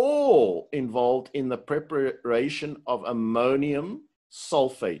all involved in the preparation of ammonium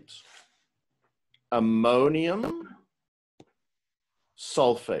sulfate? Ammonium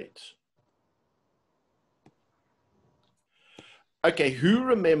sulfate. Okay, who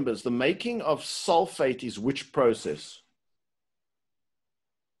remembers the making of sulfate is which process?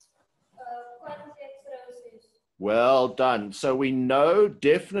 Contact process. Well done. So we know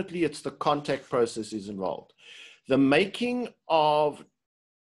definitely it's the contact process is involved. The making of,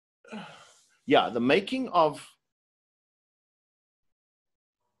 the making of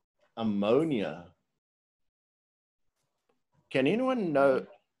ammonia. Can anyone know,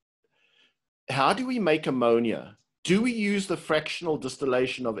 how do we make ammonia? Do we use the fractional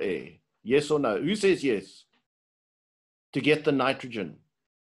distillation of air? Yes or no? Who says yes? To get the nitrogen.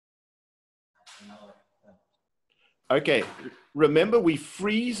 Okay, remember we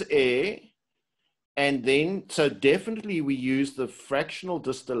freeze air and then, so definitely we use the fractional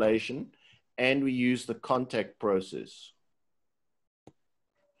distillation and we use the contact process.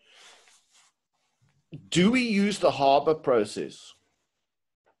 Do we use the Haber process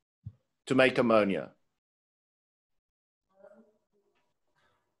to make ammonia?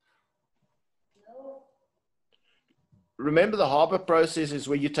 No. Remember the Haber process is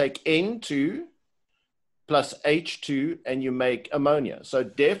where you take N2 plus H2 and you make ammonia. So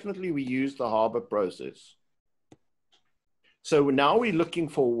definitely we use the Haber process. So now we're looking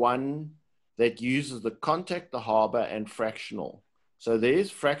for one that uses the contact, the Haber, and fractional. So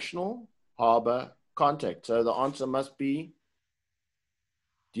there's fractional, Haber, contact. So the answer must be,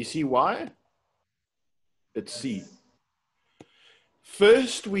 do you see why? It's C.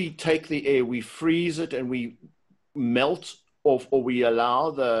 First, we take the air, we freeze it, and we melt off, or we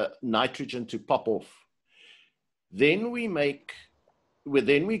allow the nitrogen to pop off. Then we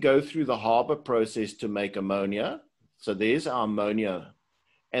go through the Haber process to make ammonia. So there's our ammonia.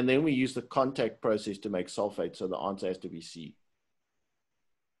 And then we use the contact process to make sulfate. So the answer has to be C.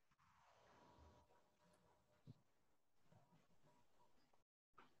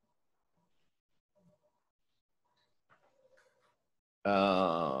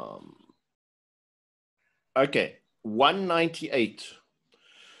 Okay, 198.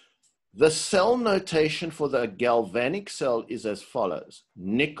 The cell notation for the galvanic cell is as follows.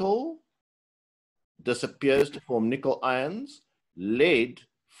 Nickel disappears to form nickel ions. Lead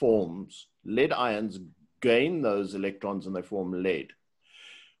ions gain those electrons and they form lead.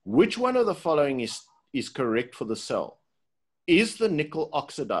 Which one of the following is correct for the cell? Is the nickel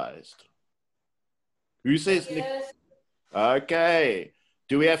oxidized? Who says nickel? Yes. Okay.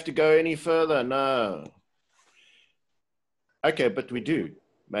 Do we have to go any further? No. Okay, but we do,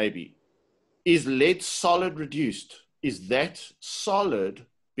 maybe. Is lead solid reduced? Is that solid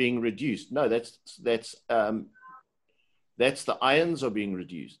being reduced? No, that's the ions are being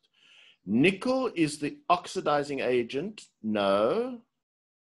reduced. Nickel is the oxidizing agent. No.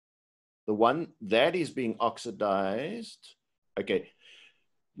 The one that is being oxidized. Okay.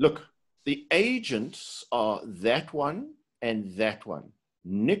 Look, the agents are that one and that one.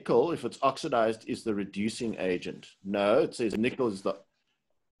 Nickel, if it's oxidized, is the reducing agent. No, it says nickel is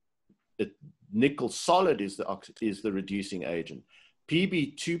nickel solid is the reducing agent.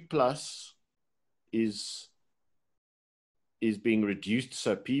 Pb2 plus is being reduced,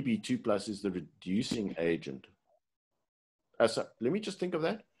 so Pb2 plus is the reducing agent. So let me just think of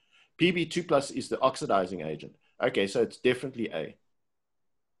that. Pb2 plus is the oxidizing agent. Okay, so it's definitely A.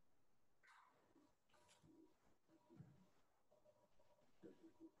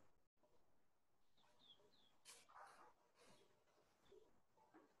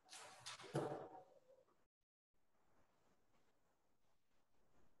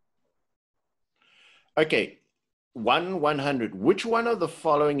 Okay, 100. Which one of the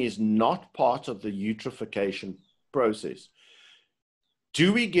following is not part of the eutrophication process?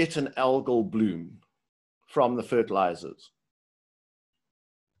 Do we get an algal bloom from the fertilizers?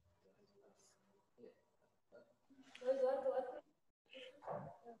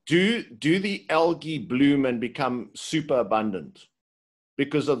 Do the algae bloom and become super abundant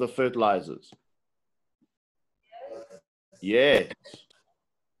because of the fertilizers? Yes.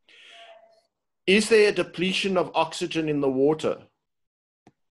 Is there a depletion of oxygen in the water?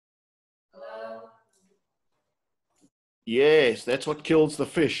 Yes, that's what kills the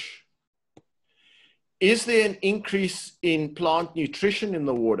fish. Is there an increase in plant nutrition in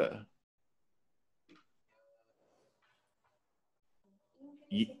the water?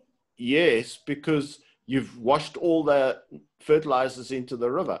 Yes, because you've washed all the fertilizers into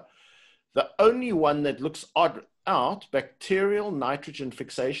the river. The only one that looks odd out, bacterial nitrogen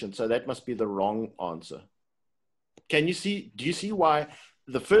fixation. So that must be the wrong answer. Can you see, do you see why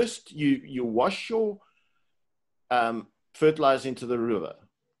the first you wash your fertilizer into the river,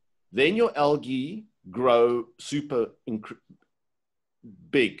 then your algae grow super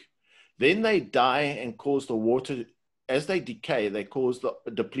big. Then they die and cause the water, as they decay, they cause the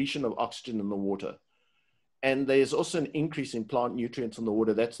depletion of oxygen in the water. And there's also an increase in plant nutrients in the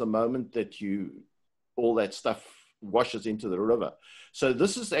water. That's the moment that all that stuff washes into the river. So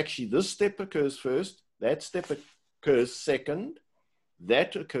this is actually, this step occurs first, that step occurs second,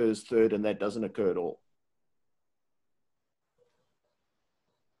 that occurs third, and that doesn't occur at all.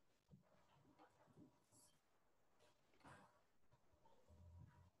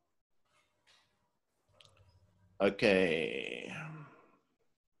 Okay.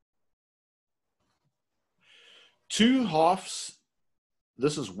 2 halves,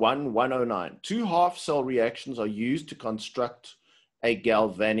 this is 109. 2 half cell reactions are used to construct a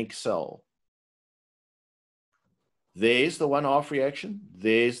galvanic cell. There's the 1 half reaction,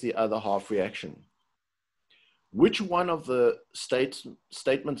 there's the other half reaction. Which one of the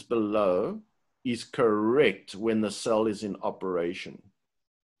statements below is correct when the cell is in operation?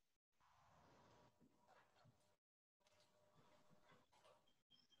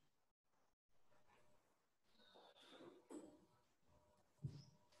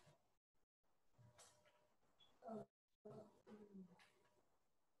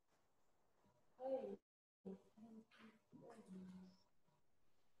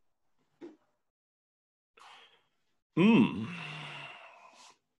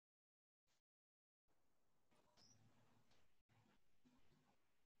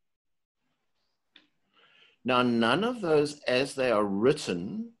 Now, none of those, as they are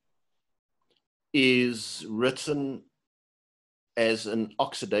written, is written as an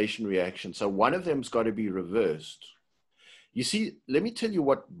oxidation reaction. So one of them's got to be reversed. You see, let me tell you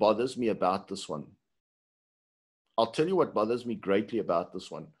what bothers me about this one. I'll tell you what bothers me greatly about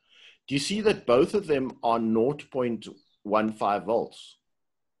this one. Do you see that both of them are 0.15 volts?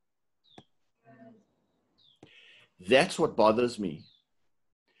 That's what bothers me.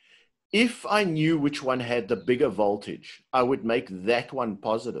 If I knew which one had the bigger voltage, I would make that one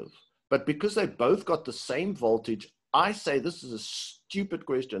positive. But because they both got the same voltage, I say this is a stupid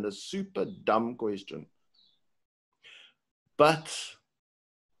question, a super dumb question. But,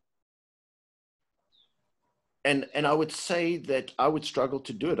 and I would say that I would struggle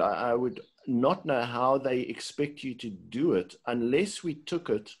to do it. I would not know how they expect you to do it unless we took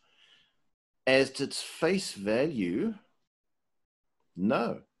it as its face value.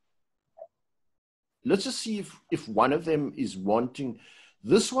 No. Let's just see if one of them is wanting,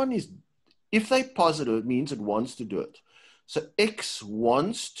 this one is, if they're positive, it means it wants to do it. So X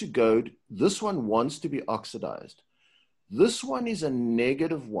wants to go, this one wants to be oxidized. This one is a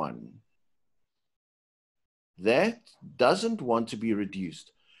negative one. That doesn't want to be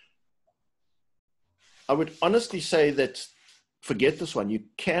reduced. I would honestly say that forget this one. You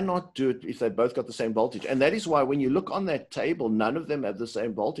cannot do it if they both got the same voltage. And that is why when you look on that table, none of them have the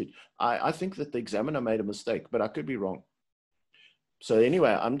same voltage. I think that the examiner made a mistake, but I could be wrong. So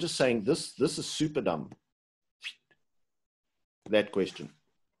anyway, I'm just saying this is super dumb. That question.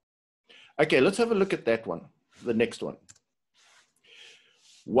 Okay, let's have a look at that one, the next one.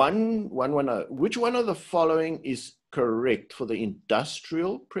 110. Which one of the following is correct for the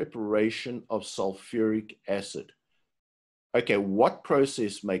industrial preparation of sulfuric acid? Okay, what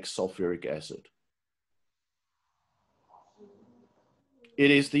process makes sulfuric acid? It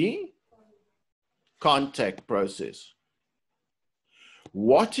is the contact process.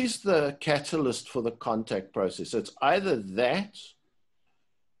 What is the catalyst for the contact process? So it's either that,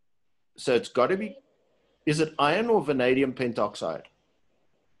 so it's got to be, is it iron or vanadium pentoxide?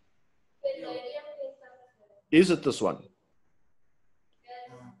 Is it this one?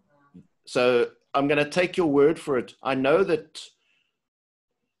 So I'm going to take your word for it. I know that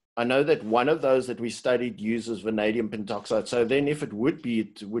one of those that we studied uses vanadium pentoxide. So then if it would be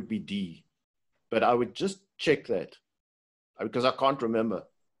D. But I would just check that because I can't remember.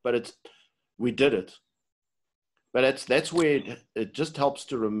 But we did it. But that's where it just helps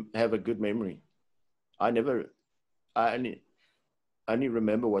to have a good memory. I only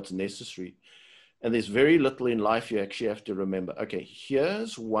remember what's necessary. And there's very little in life you actually have to remember. Okay,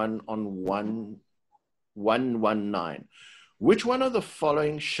 here's one on 119. Which one of the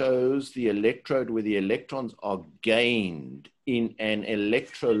following shows the electrode where the electrons are gained in an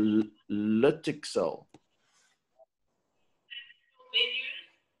electrolytic cell? Please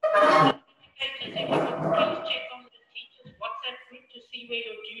check on the teacher's WhatsApp group to see where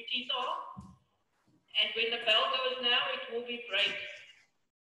your duties are. And when the bell goes now, it will be break.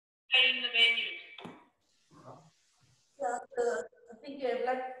 Stay in the venue. I think you have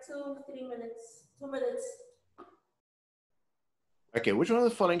like 2-3 minutes. 2 minutes. Okay, which one of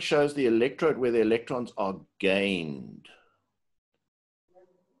the following shows the electrode where the electrons are gained?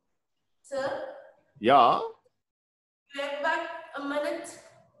 Sir, Yeah. you have about a minute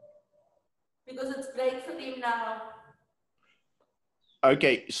because it's break for them now.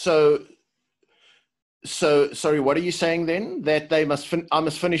 Okay, so sorry, what are you saying then? That I must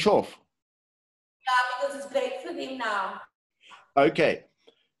finish off? Yeah, because it's break for them now. Okay.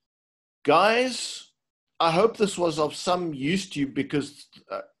 Guys, I hope this was of some use to you because,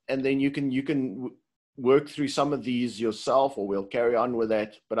 and then you can work through some of these yourself, or we'll carry on with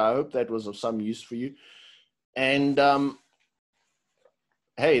that. But I hope that was of some use for you. And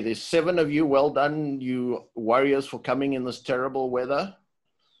hey, there's 7 of you. Well done, you warriors, for coming in this terrible weather.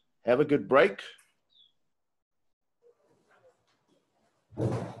 Have a good break.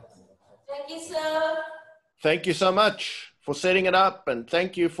 Thank you, sir. Thank you so much for setting it up, and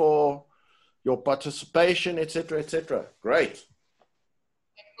thank you for your participation, etc., etc. Great.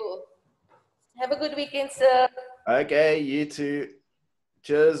 Cool. Have a good weekend, sir. Okay, you too.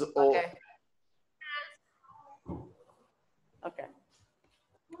 Cheers. All. Okay. Okay.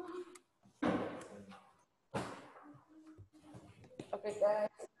 Okay, guys.